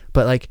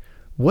 But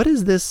what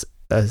is this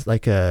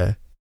a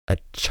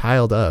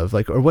child of?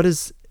 Or what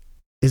is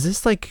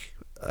this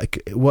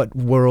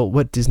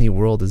what Disney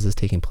World is this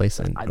taking place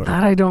in? That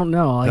I don't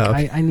know.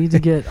 I need to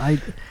get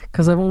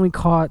because I've only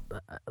caught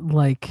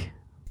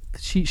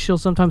she'll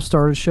sometimes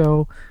start a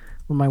show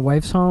when my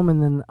wife's home,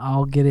 and then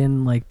I'll get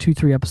in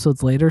 2-3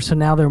 episodes later. So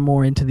now they're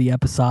more into the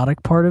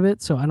episodic part of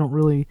it. So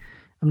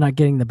I'm not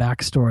getting the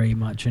backstory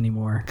much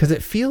anymore. Because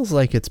it feels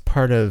like it's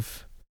part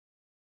of...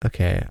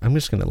 Okay, I'm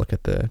just going to look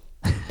at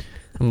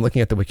I'm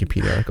looking at the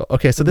Wikipedia article.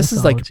 Okay, so this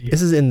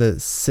is in the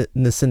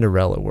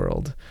Cinderella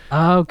world.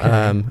 Okay.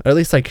 Or at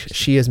least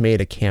she has made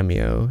a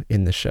cameo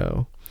in the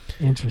show.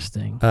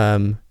 Interesting.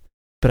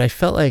 But I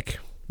felt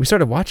we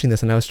started watching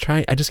this and I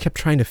just kept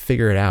trying to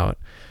figure it out.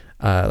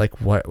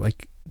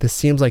 This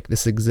seems like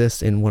this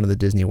exists in one of the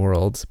Disney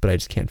worlds, but I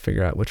just can't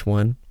figure out which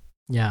one.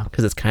 Yeah.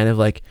 Because it's kind of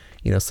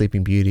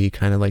Sleeping Beauty,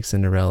 kind of like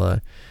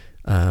Cinderella.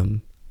 But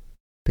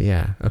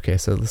yeah, okay,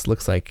 so this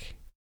looks like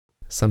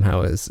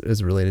somehow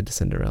is related to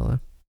Cinderella.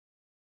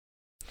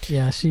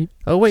 Yeah,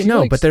 Oh wait,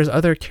 no, but there's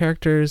other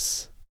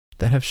characters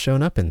that have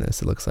shown up in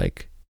this. It looks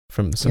like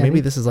maybe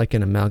this is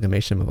an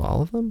amalgamation of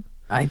all of them.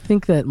 I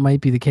think that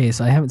might be the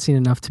case. I haven't seen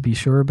enough to be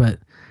sure, but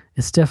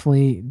it's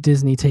definitely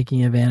Disney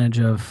taking advantage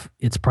of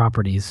its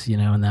properties, you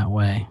know, in that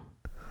way.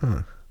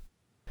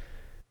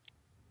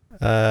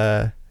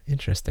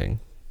 Interesting.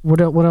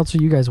 What else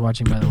are you guys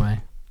watching, by the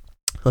way?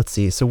 Let's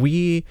see. So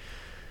we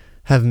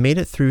have made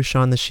it through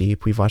Shaun the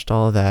Sheep. We've watched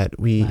all of that.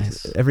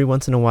 Every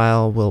once in a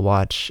while we'll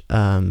watch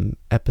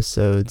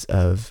episodes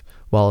of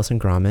Wallace and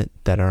Gromit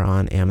that are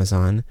on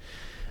Amazon.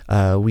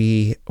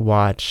 We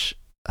watch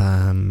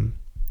some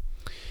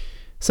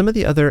of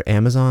the other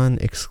Amazon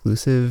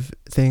exclusive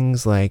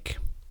things, like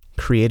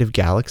Creative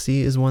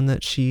Galaxy is one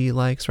that she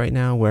likes right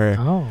now,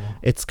 where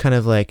it's kind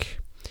of like,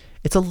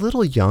 it's a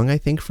little young, I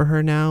think, for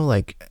her now.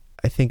 Like,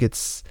 I think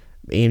it's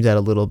aimed at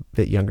a little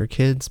bit younger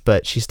kids,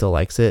 but she still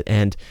likes it.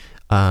 And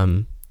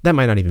that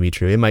might not even be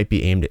true. It might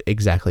be aimed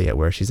exactly at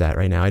where she's at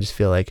right now. I just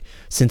feel like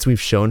since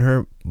we've shown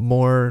her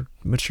more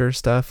mature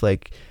stuff,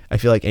 like, I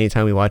feel like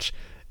anytime we watch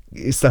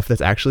stuff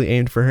that's actually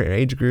aimed for her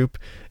age group,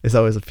 it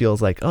always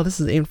feels like, oh, this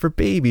is aimed for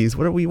babies.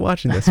 What are we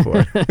watching this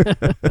for?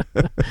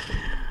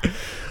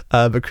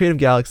 But Creative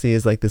Galaxy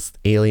is like this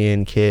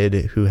alien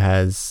kid who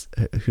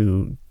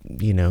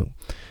you know,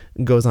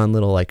 goes on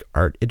little like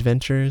art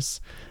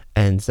adventures.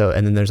 And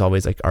then there's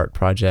always like art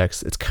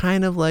projects. It's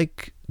kind of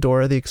like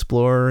Dora the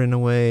Explorer in a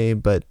way,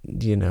 but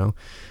you know,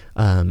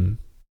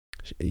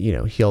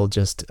 he'll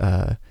just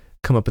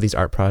come up with these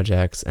art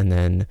projects, and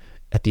then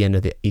at the end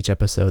of each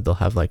episode, they'll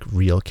have like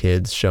real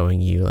kids showing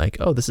you like,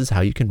 oh, this is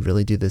how you can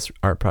really do this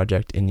art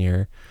project in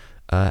your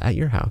at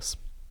your house.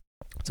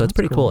 So it's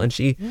pretty cool. And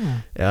she's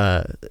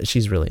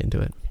really into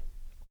it.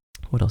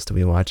 What else do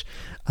we watch?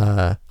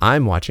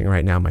 I'm watching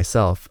right now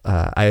myself.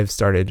 I have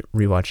started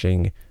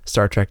rewatching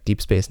Star Trek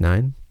Deep Space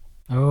Nine.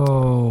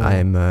 Oh.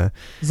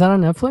 Is that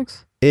on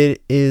Netflix?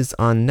 It is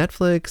on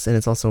Netflix, and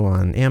it's also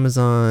on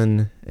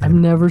Amazon. I've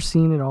never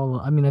seen it all.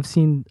 I mean, I've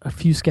seen a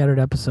few scattered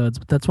episodes,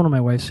 but that's one of my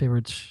wife's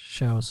favorite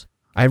shows.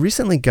 I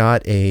recently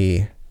got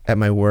at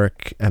my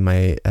work,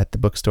 at the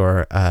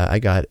bookstore, I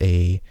got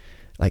a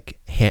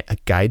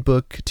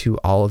guidebook to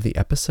all of the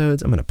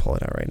episodes. I'm going to pull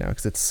it out right now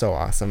because it's so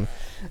awesome.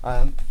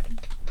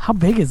 How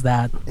big is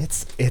that?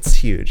 It's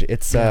huge.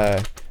 It's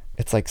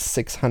like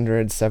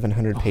 600,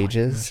 700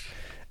 pages,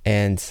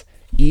 and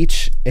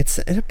it's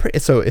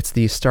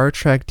the Star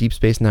Trek Deep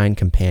Space Nine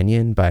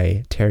Companion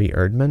by Terry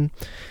Erdman,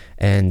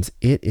 and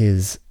it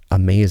is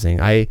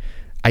amazing.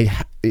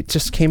 It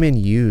just came in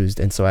used,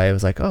 and so I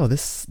was like, oh,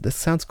 this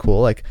sounds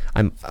cool. Like,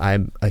 I'm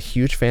a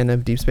huge fan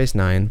of Deep Space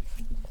Nine.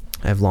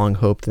 I've long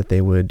hoped that they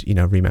would,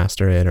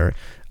 remaster it or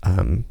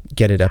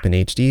get it up in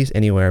HD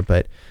anywhere,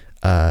 but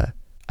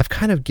I've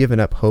kind of given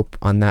up hope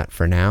on that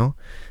for now.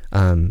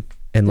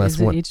 Unless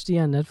is it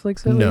HD on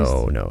Netflix?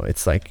 No,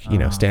 it's like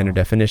standard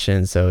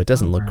definition, so it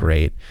doesn't look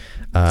great.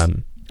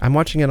 I'm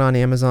watching it on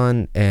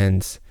Amazon,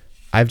 and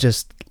I've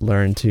just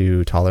learned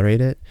to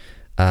tolerate it.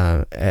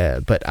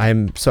 But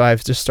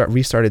I've just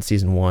restarted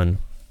season 1.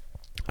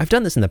 I've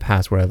done this in the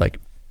past where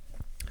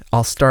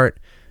I'll start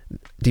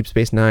Deep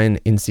Space Nine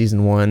in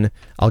season 1.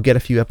 I'll get a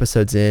few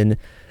episodes in,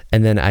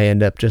 and then I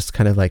end up just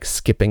kind of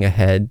skipping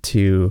ahead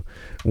to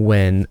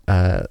when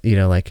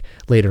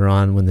later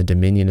on when the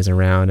Dominion is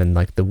around and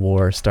the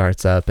war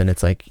starts up, and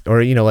it's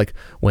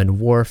when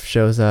Worf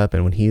shows up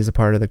and when he's a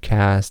part of the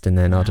cast, and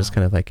then I'll just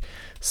kind of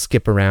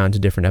skip around to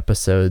different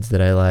episodes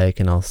that I like,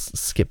 and I'll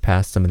skip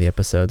past some of the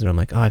episodes, and I'm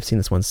like, oh, I've seen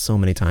this one so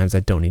many times, I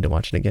don't need to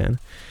watch it again.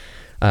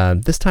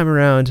 This time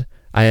around,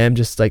 I am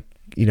just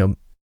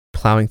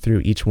plowing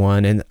through each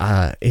one, and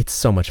it's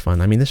so much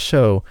fun. I mean, this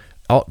show,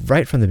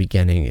 right from the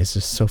beginning, is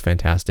just so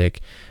fantastic.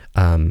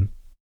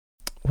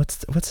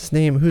 What's his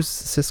name? Who's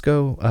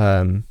Cisco?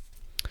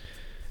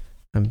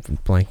 I'm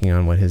blanking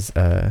on what his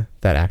that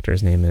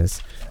actor's name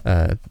is.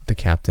 The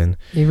captain.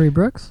 Avery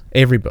Brooks.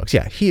 Avery Brooks.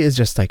 Yeah, he is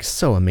just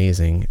so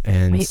amazing.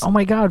 And oh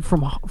my God,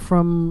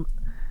 from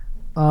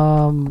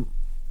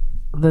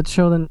that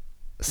show that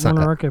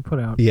Monarch put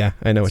out. Yeah,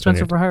 I know.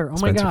 Spencer for Hire. Oh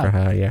my God. Spencer for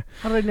Hire. Yeah.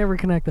 How did I never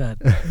connect that?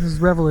 This is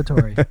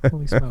revelatory.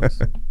 Holy smokes.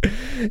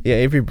 Yeah,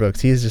 Avery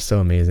Brooks. He is just so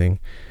amazing.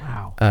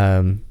 Wow.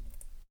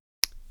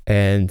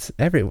 And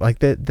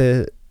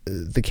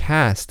the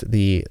cast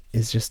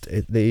is just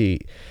they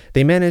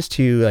manage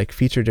to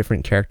feature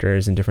different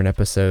characters in different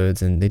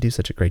episodes, and they do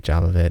such a great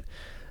job of it.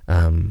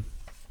 But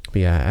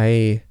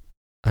yeah,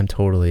 I'm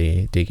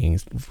totally digging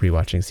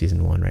rewatching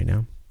season 1 right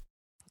now.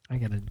 I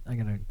gotta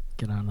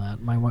get on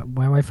that. My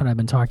wife and I have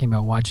been talking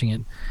about watching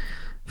it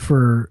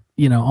for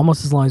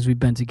almost as long as we've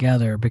been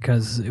together,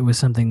 because it was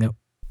something that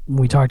when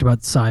we talked about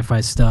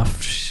sci-fi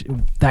stuff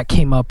that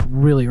came up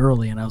really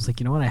early, and I was like,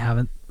 you know what, I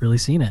haven't really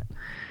seen it,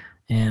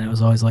 and it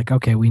was always like,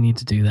 okay, we need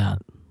to do that.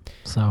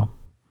 So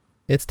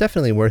it's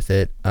definitely worth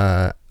it.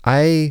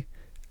 I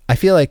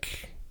feel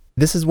like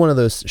this is one of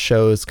those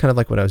shows, kind of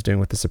like what I was doing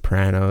with The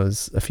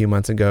Sopranos a few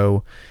months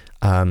ago.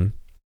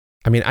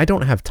 I mean, I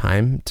don't have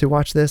time to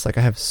watch this. I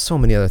have so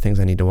many other things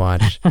I need to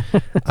watch.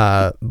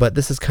 But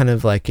this is kind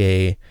of I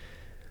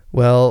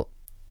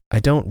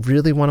don't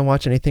really want to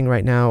watch anything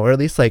right now, or at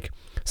least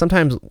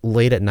sometimes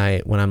late at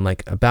night when I'm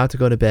about to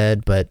go to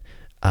bed, but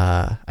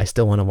I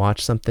still want to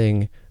watch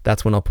something,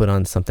 that's when I'll put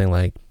on something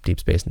like Deep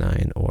Space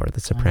Nine or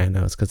The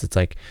Sopranos, because it's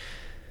like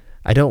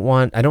I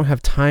don't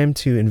have time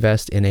to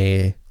invest in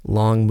a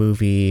long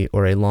movie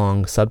or a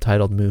long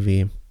subtitled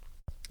movie,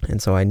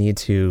 and so I need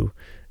to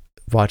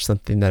watch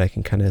something that I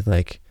can kind of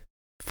like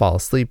fall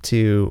asleep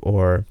to,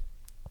 or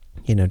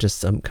just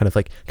some kind of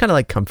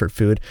like comfort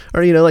food,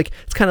 or like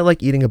it's kind of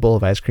like eating a bowl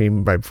of ice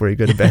cream right before you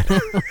go to bed.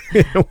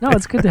 No,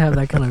 it's good to have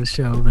that kind of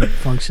show that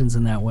functions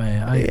in that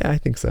way. I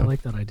think so. I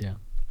like that idea.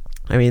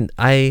 I mean,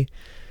 I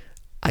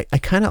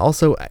kind of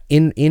also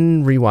in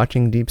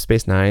rewatching Deep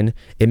Space Nine,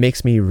 it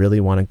makes me really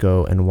want to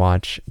go and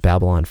watch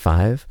Babylon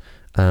 5,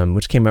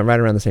 which came out right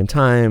around the same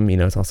time.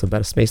 It's also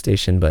about a space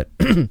station, but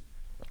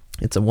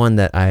it's a one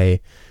that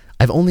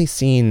I've only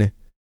seen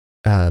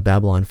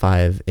Babylon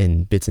 5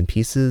 in bits and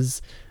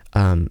pieces.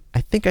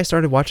 I think I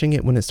started watching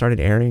it when it started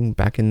airing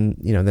back in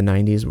the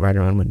 90s, right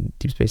around when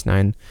Deep Space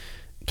Nine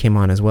came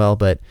on as well.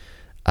 But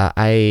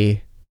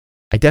I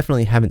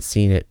definitely haven't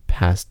seen it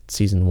past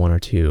season 1 or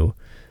 2,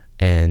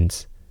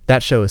 and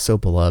that show is so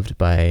beloved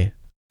by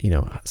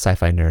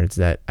sci-fi nerds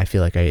that I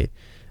feel like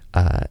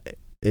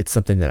it's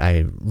something that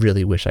I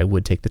really wish I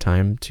would take the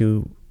time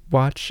to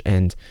watch.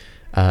 And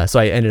so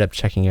I ended up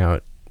checking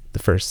out the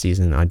first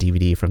season on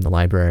DVD from the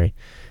library,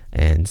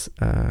 and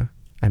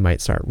I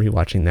might start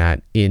rewatching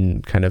that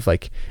in kind of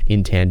like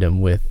in tandem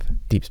with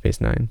Deep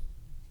Space Nine.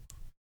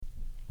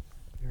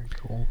 Very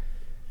cool.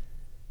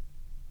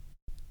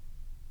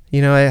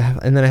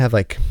 And then I have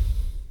like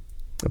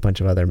a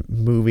bunch of other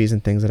movies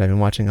and things that I've been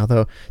watching.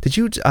 Although, do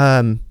you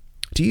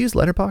use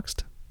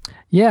Letterboxd?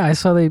 Yeah, I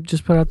saw they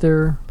just put out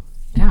their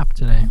app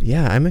today.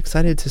 Yeah, I'm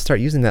excited to start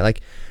using that.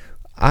 Like,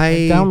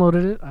 I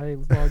downloaded it. I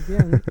logged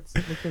in.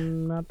 It's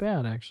looking not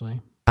bad,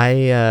 actually.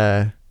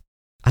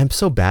 I'm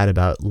so bad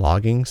about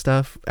logging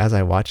stuff as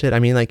I watch it. I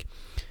mean, like,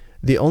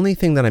 the only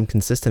thing that I'm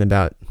consistent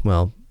about,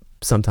 well,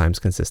 sometimes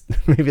consistent,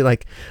 maybe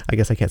like, I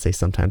guess I can't say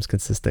sometimes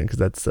consistent because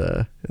that's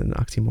an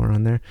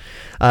oxymoron there.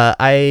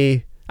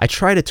 I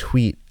try to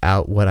tweet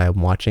out what I'm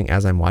watching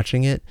as I'm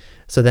watching it,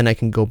 so then I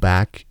can go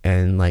back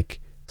and like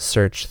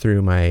search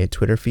through my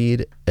Twitter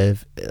feed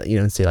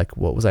and say like,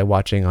 what was I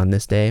watching on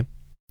this day?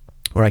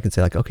 Or I can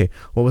say like, okay,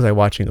 what was I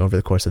watching over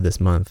the course of this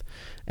month?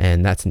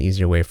 And that's an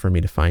easier way for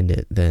me to find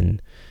it than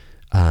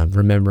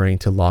remembering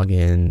to log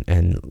in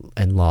and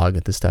log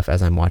the stuff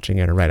as I'm watching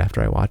it or right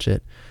after I watch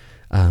it.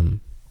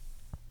 And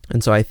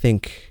so I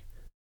think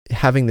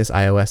having this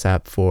iOS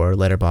app for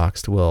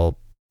Letterboxd will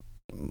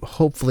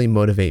hopefully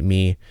motivate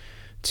me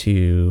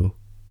to,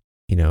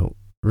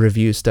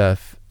 review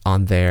stuff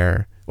on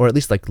there, or at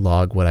least like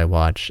log what I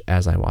watch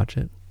as I watch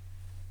it.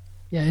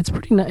 Yeah, it's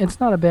it's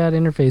not a bad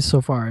interface so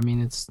far. I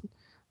mean, it's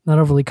not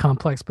overly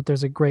complex, but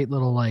there's a great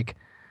little like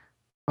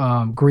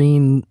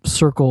green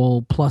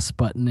circle plus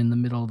button in the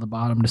middle of the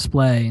bottom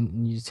display,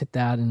 and you just hit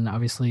that, and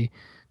obviously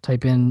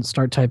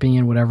start typing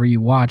in whatever you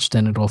watched,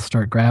 and it'll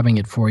start grabbing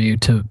it for you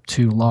to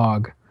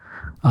log.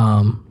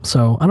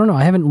 So I don't know.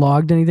 I haven't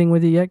logged anything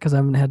with it yet because I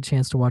haven't had a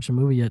chance to watch a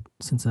movie yet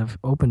since I've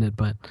opened it,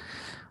 but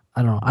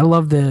I don't know. I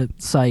love the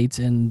site,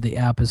 and the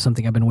app is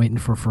something I've been waiting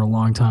for a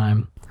long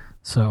time.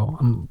 So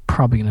I'm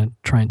probably going to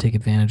try and take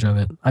advantage of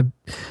it. I've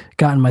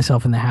gotten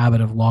myself in the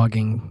habit of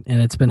logging,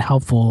 and it's been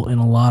helpful in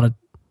a lot of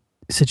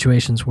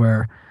situations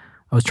where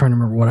I was trying to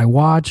remember what I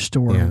watched,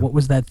 or what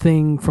was that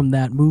thing from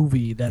that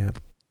movie that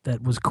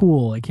was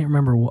cool. I can't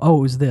remember. Oh,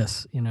 it was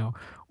this,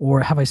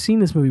 or have I seen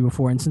this movie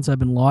before? And since I've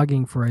been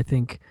logging for, I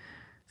think,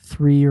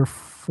 3 or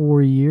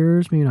 4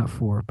 years, maybe not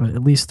 4, but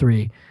at least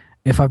 3,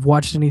 if I've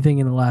watched anything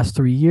in the last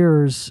 3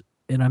 years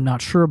and I'm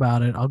not sure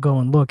about it, I'll go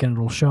and look and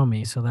it'll show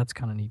me. So that's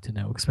kind of neat to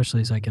know, especially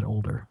as I get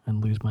older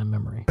and lose my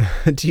memory.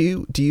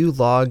 Do you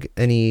log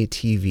any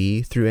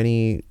TV through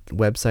any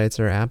websites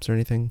or apps or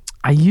anything?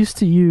 I used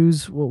to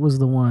use, what was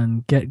the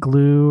one? Get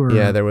Glue?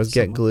 There was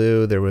Get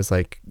Glue. There was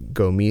like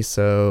Go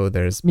Miso.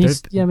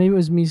 Maybe it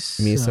was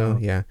Miso.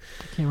 Miso, yeah.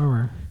 I can't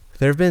remember.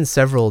 There have been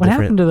several what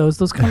different. Happened to those?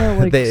 Those kind of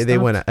like they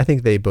went. I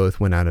think they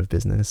both went out of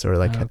business, or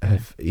like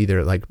have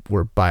either like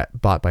were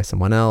bought by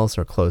someone else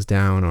or closed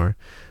down, or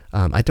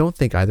I don't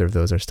think either of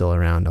those are still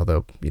around.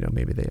 Although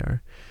maybe they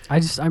are. I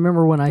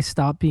remember when I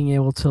stopped being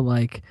able to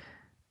like.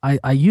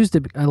 I used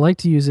it. I like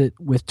to use it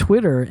with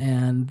Twitter,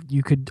 and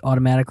you could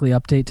automatically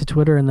update to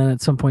Twitter. And then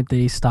at some point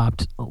they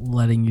stopped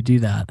letting you do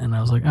that, and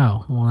I was like,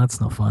 oh, well,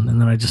 that's no fun. And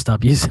then I just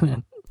stopped using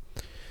it.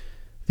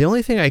 The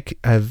only thing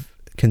I've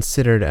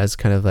considered as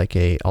kind of like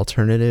a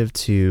alternative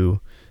to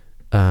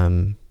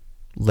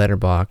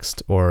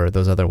Letterboxd or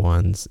those other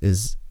ones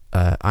is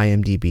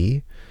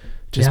IMDb,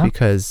 just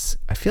because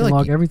I feel like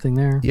log everything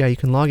there. Yeah, you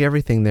can log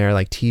everything there,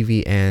 like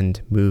TV and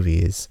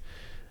movies,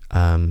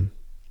 and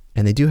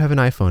they do have an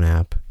iPhone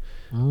app,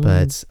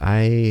 but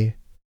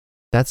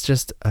that's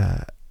just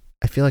I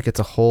feel like it's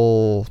a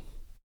whole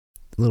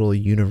little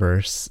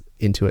universe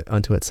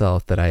unto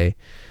itself that I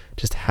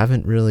just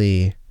haven't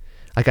really.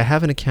 Like, I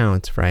have an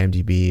account for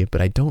IMDb,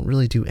 but I don't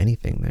really do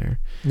anything there.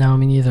 No,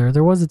 me neither.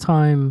 There was a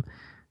time,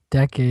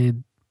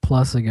 decade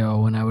plus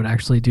ago when I would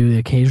actually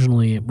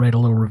occasionally write a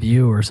little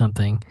review or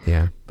something.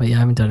 Yeah. But yeah, I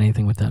haven't done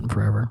anything with that in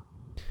forever.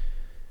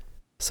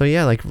 So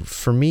yeah, like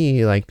for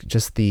me, like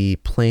just the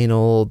plain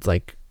old,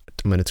 like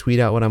I'm going to tweet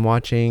out what I'm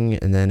watching.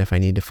 And then if I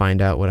need to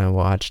find out what I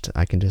watched,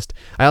 I think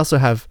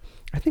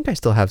I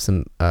still have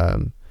some,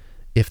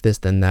 if this,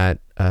 then that,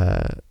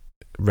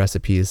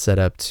 recipes set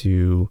up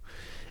to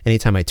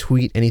anytime I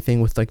tweet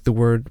anything with like the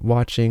word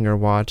watching or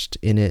watched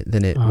in it,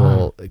 then it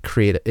will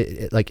create,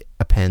 it like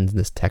appends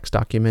this text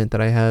document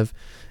that I have,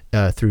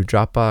 through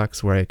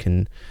Dropbox where I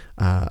can,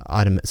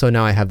 so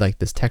now I have like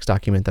this text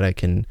document that I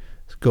can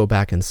go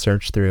back and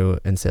search through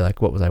and say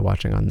like, what was I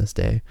watching on this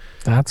day?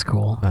 That's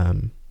cool.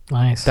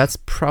 Nice. That's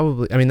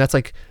probably, I mean, that's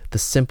like the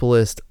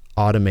simplest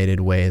automated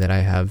way that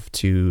I have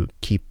to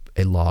keep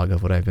a log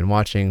of what I've been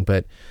watching,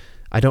 but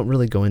I don't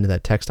really go into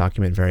that text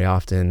document very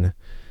often.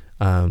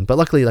 But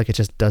luckily, like it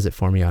just does it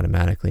for me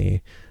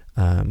automatically.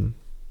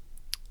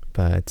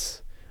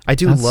 But I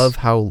do love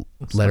how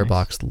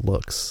Letterboxd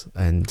looks,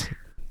 and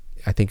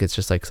I think it's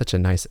just like such a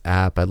nice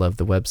app. I love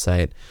the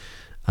website.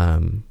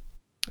 And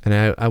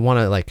I want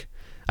to like,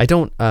 I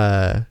don't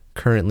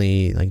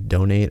currently like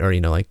donate or,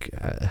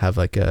 have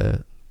like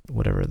a,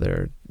 whatever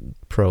their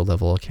pro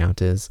level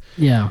account is.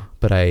 Yeah.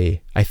 But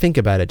I think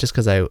about it just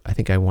because I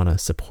think I want to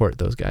support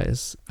those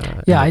guys.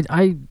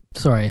 I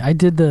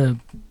did the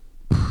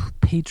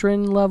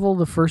patron level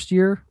the first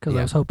year because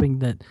I was hoping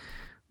that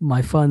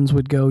my funds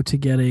would go to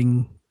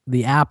getting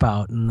the app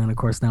out, and then of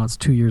course now it's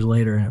 2 years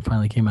later and it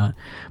finally came out.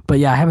 But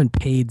yeah, I haven't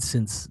paid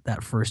since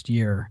that first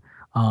year.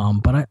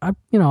 But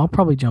I'll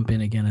probably jump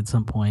in again at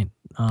some point.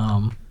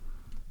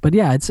 But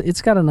yeah,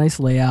 it's got a nice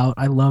layout.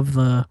 I love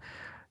the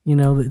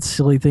it's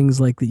silly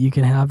things like that. You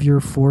can have your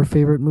 4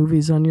 favorite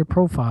movies on your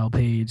profile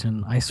page,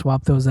 and I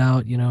swap those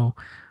out,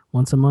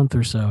 once a month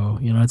or so.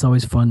 It's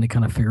always fun to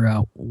kind of figure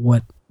out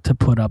what to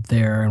put up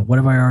there and what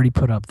have I already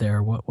put up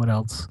there. What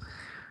else?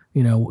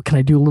 Can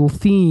I do a little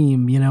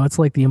theme? It's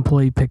like the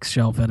employee picks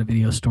shelf at a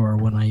video store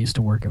when I used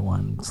to work at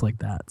one. It's like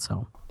that.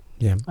 So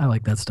yeah, I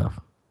like that stuff.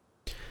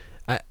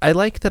 I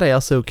like that I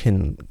also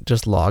can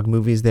just log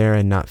movies there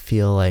and not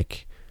feel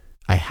like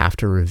I have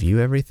to review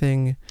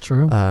everything.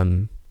 True.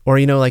 Or,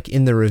 like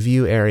in the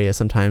review area,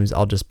 sometimes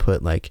I'll just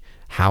put like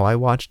how I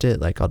watched it.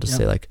 Like I'll just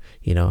say like,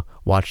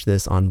 watch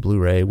this on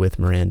Blu-ray with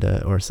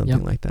Miranda or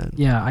something like that.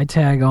 Yeah. I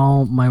tag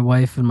all my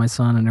wife and my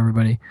son and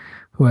everybody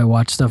who I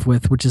watch stuff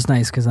with, which is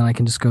nice because then I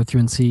can just go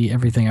through and see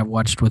everything I've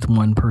watched with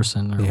one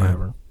person or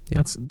whatever.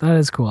 Yeah. That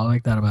is cool. I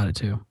like that about it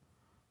too.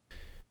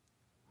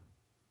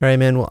 All right,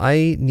 man. Well,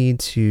 I need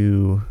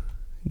to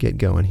get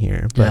going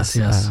here. But,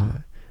 yes.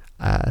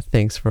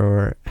 Thanks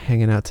for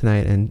hanging out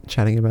tonight and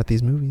chatting about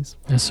these movies.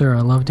 Yes, sir.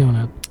 I love doing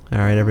it. All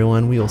right,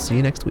 everyone. We will see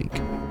you next week.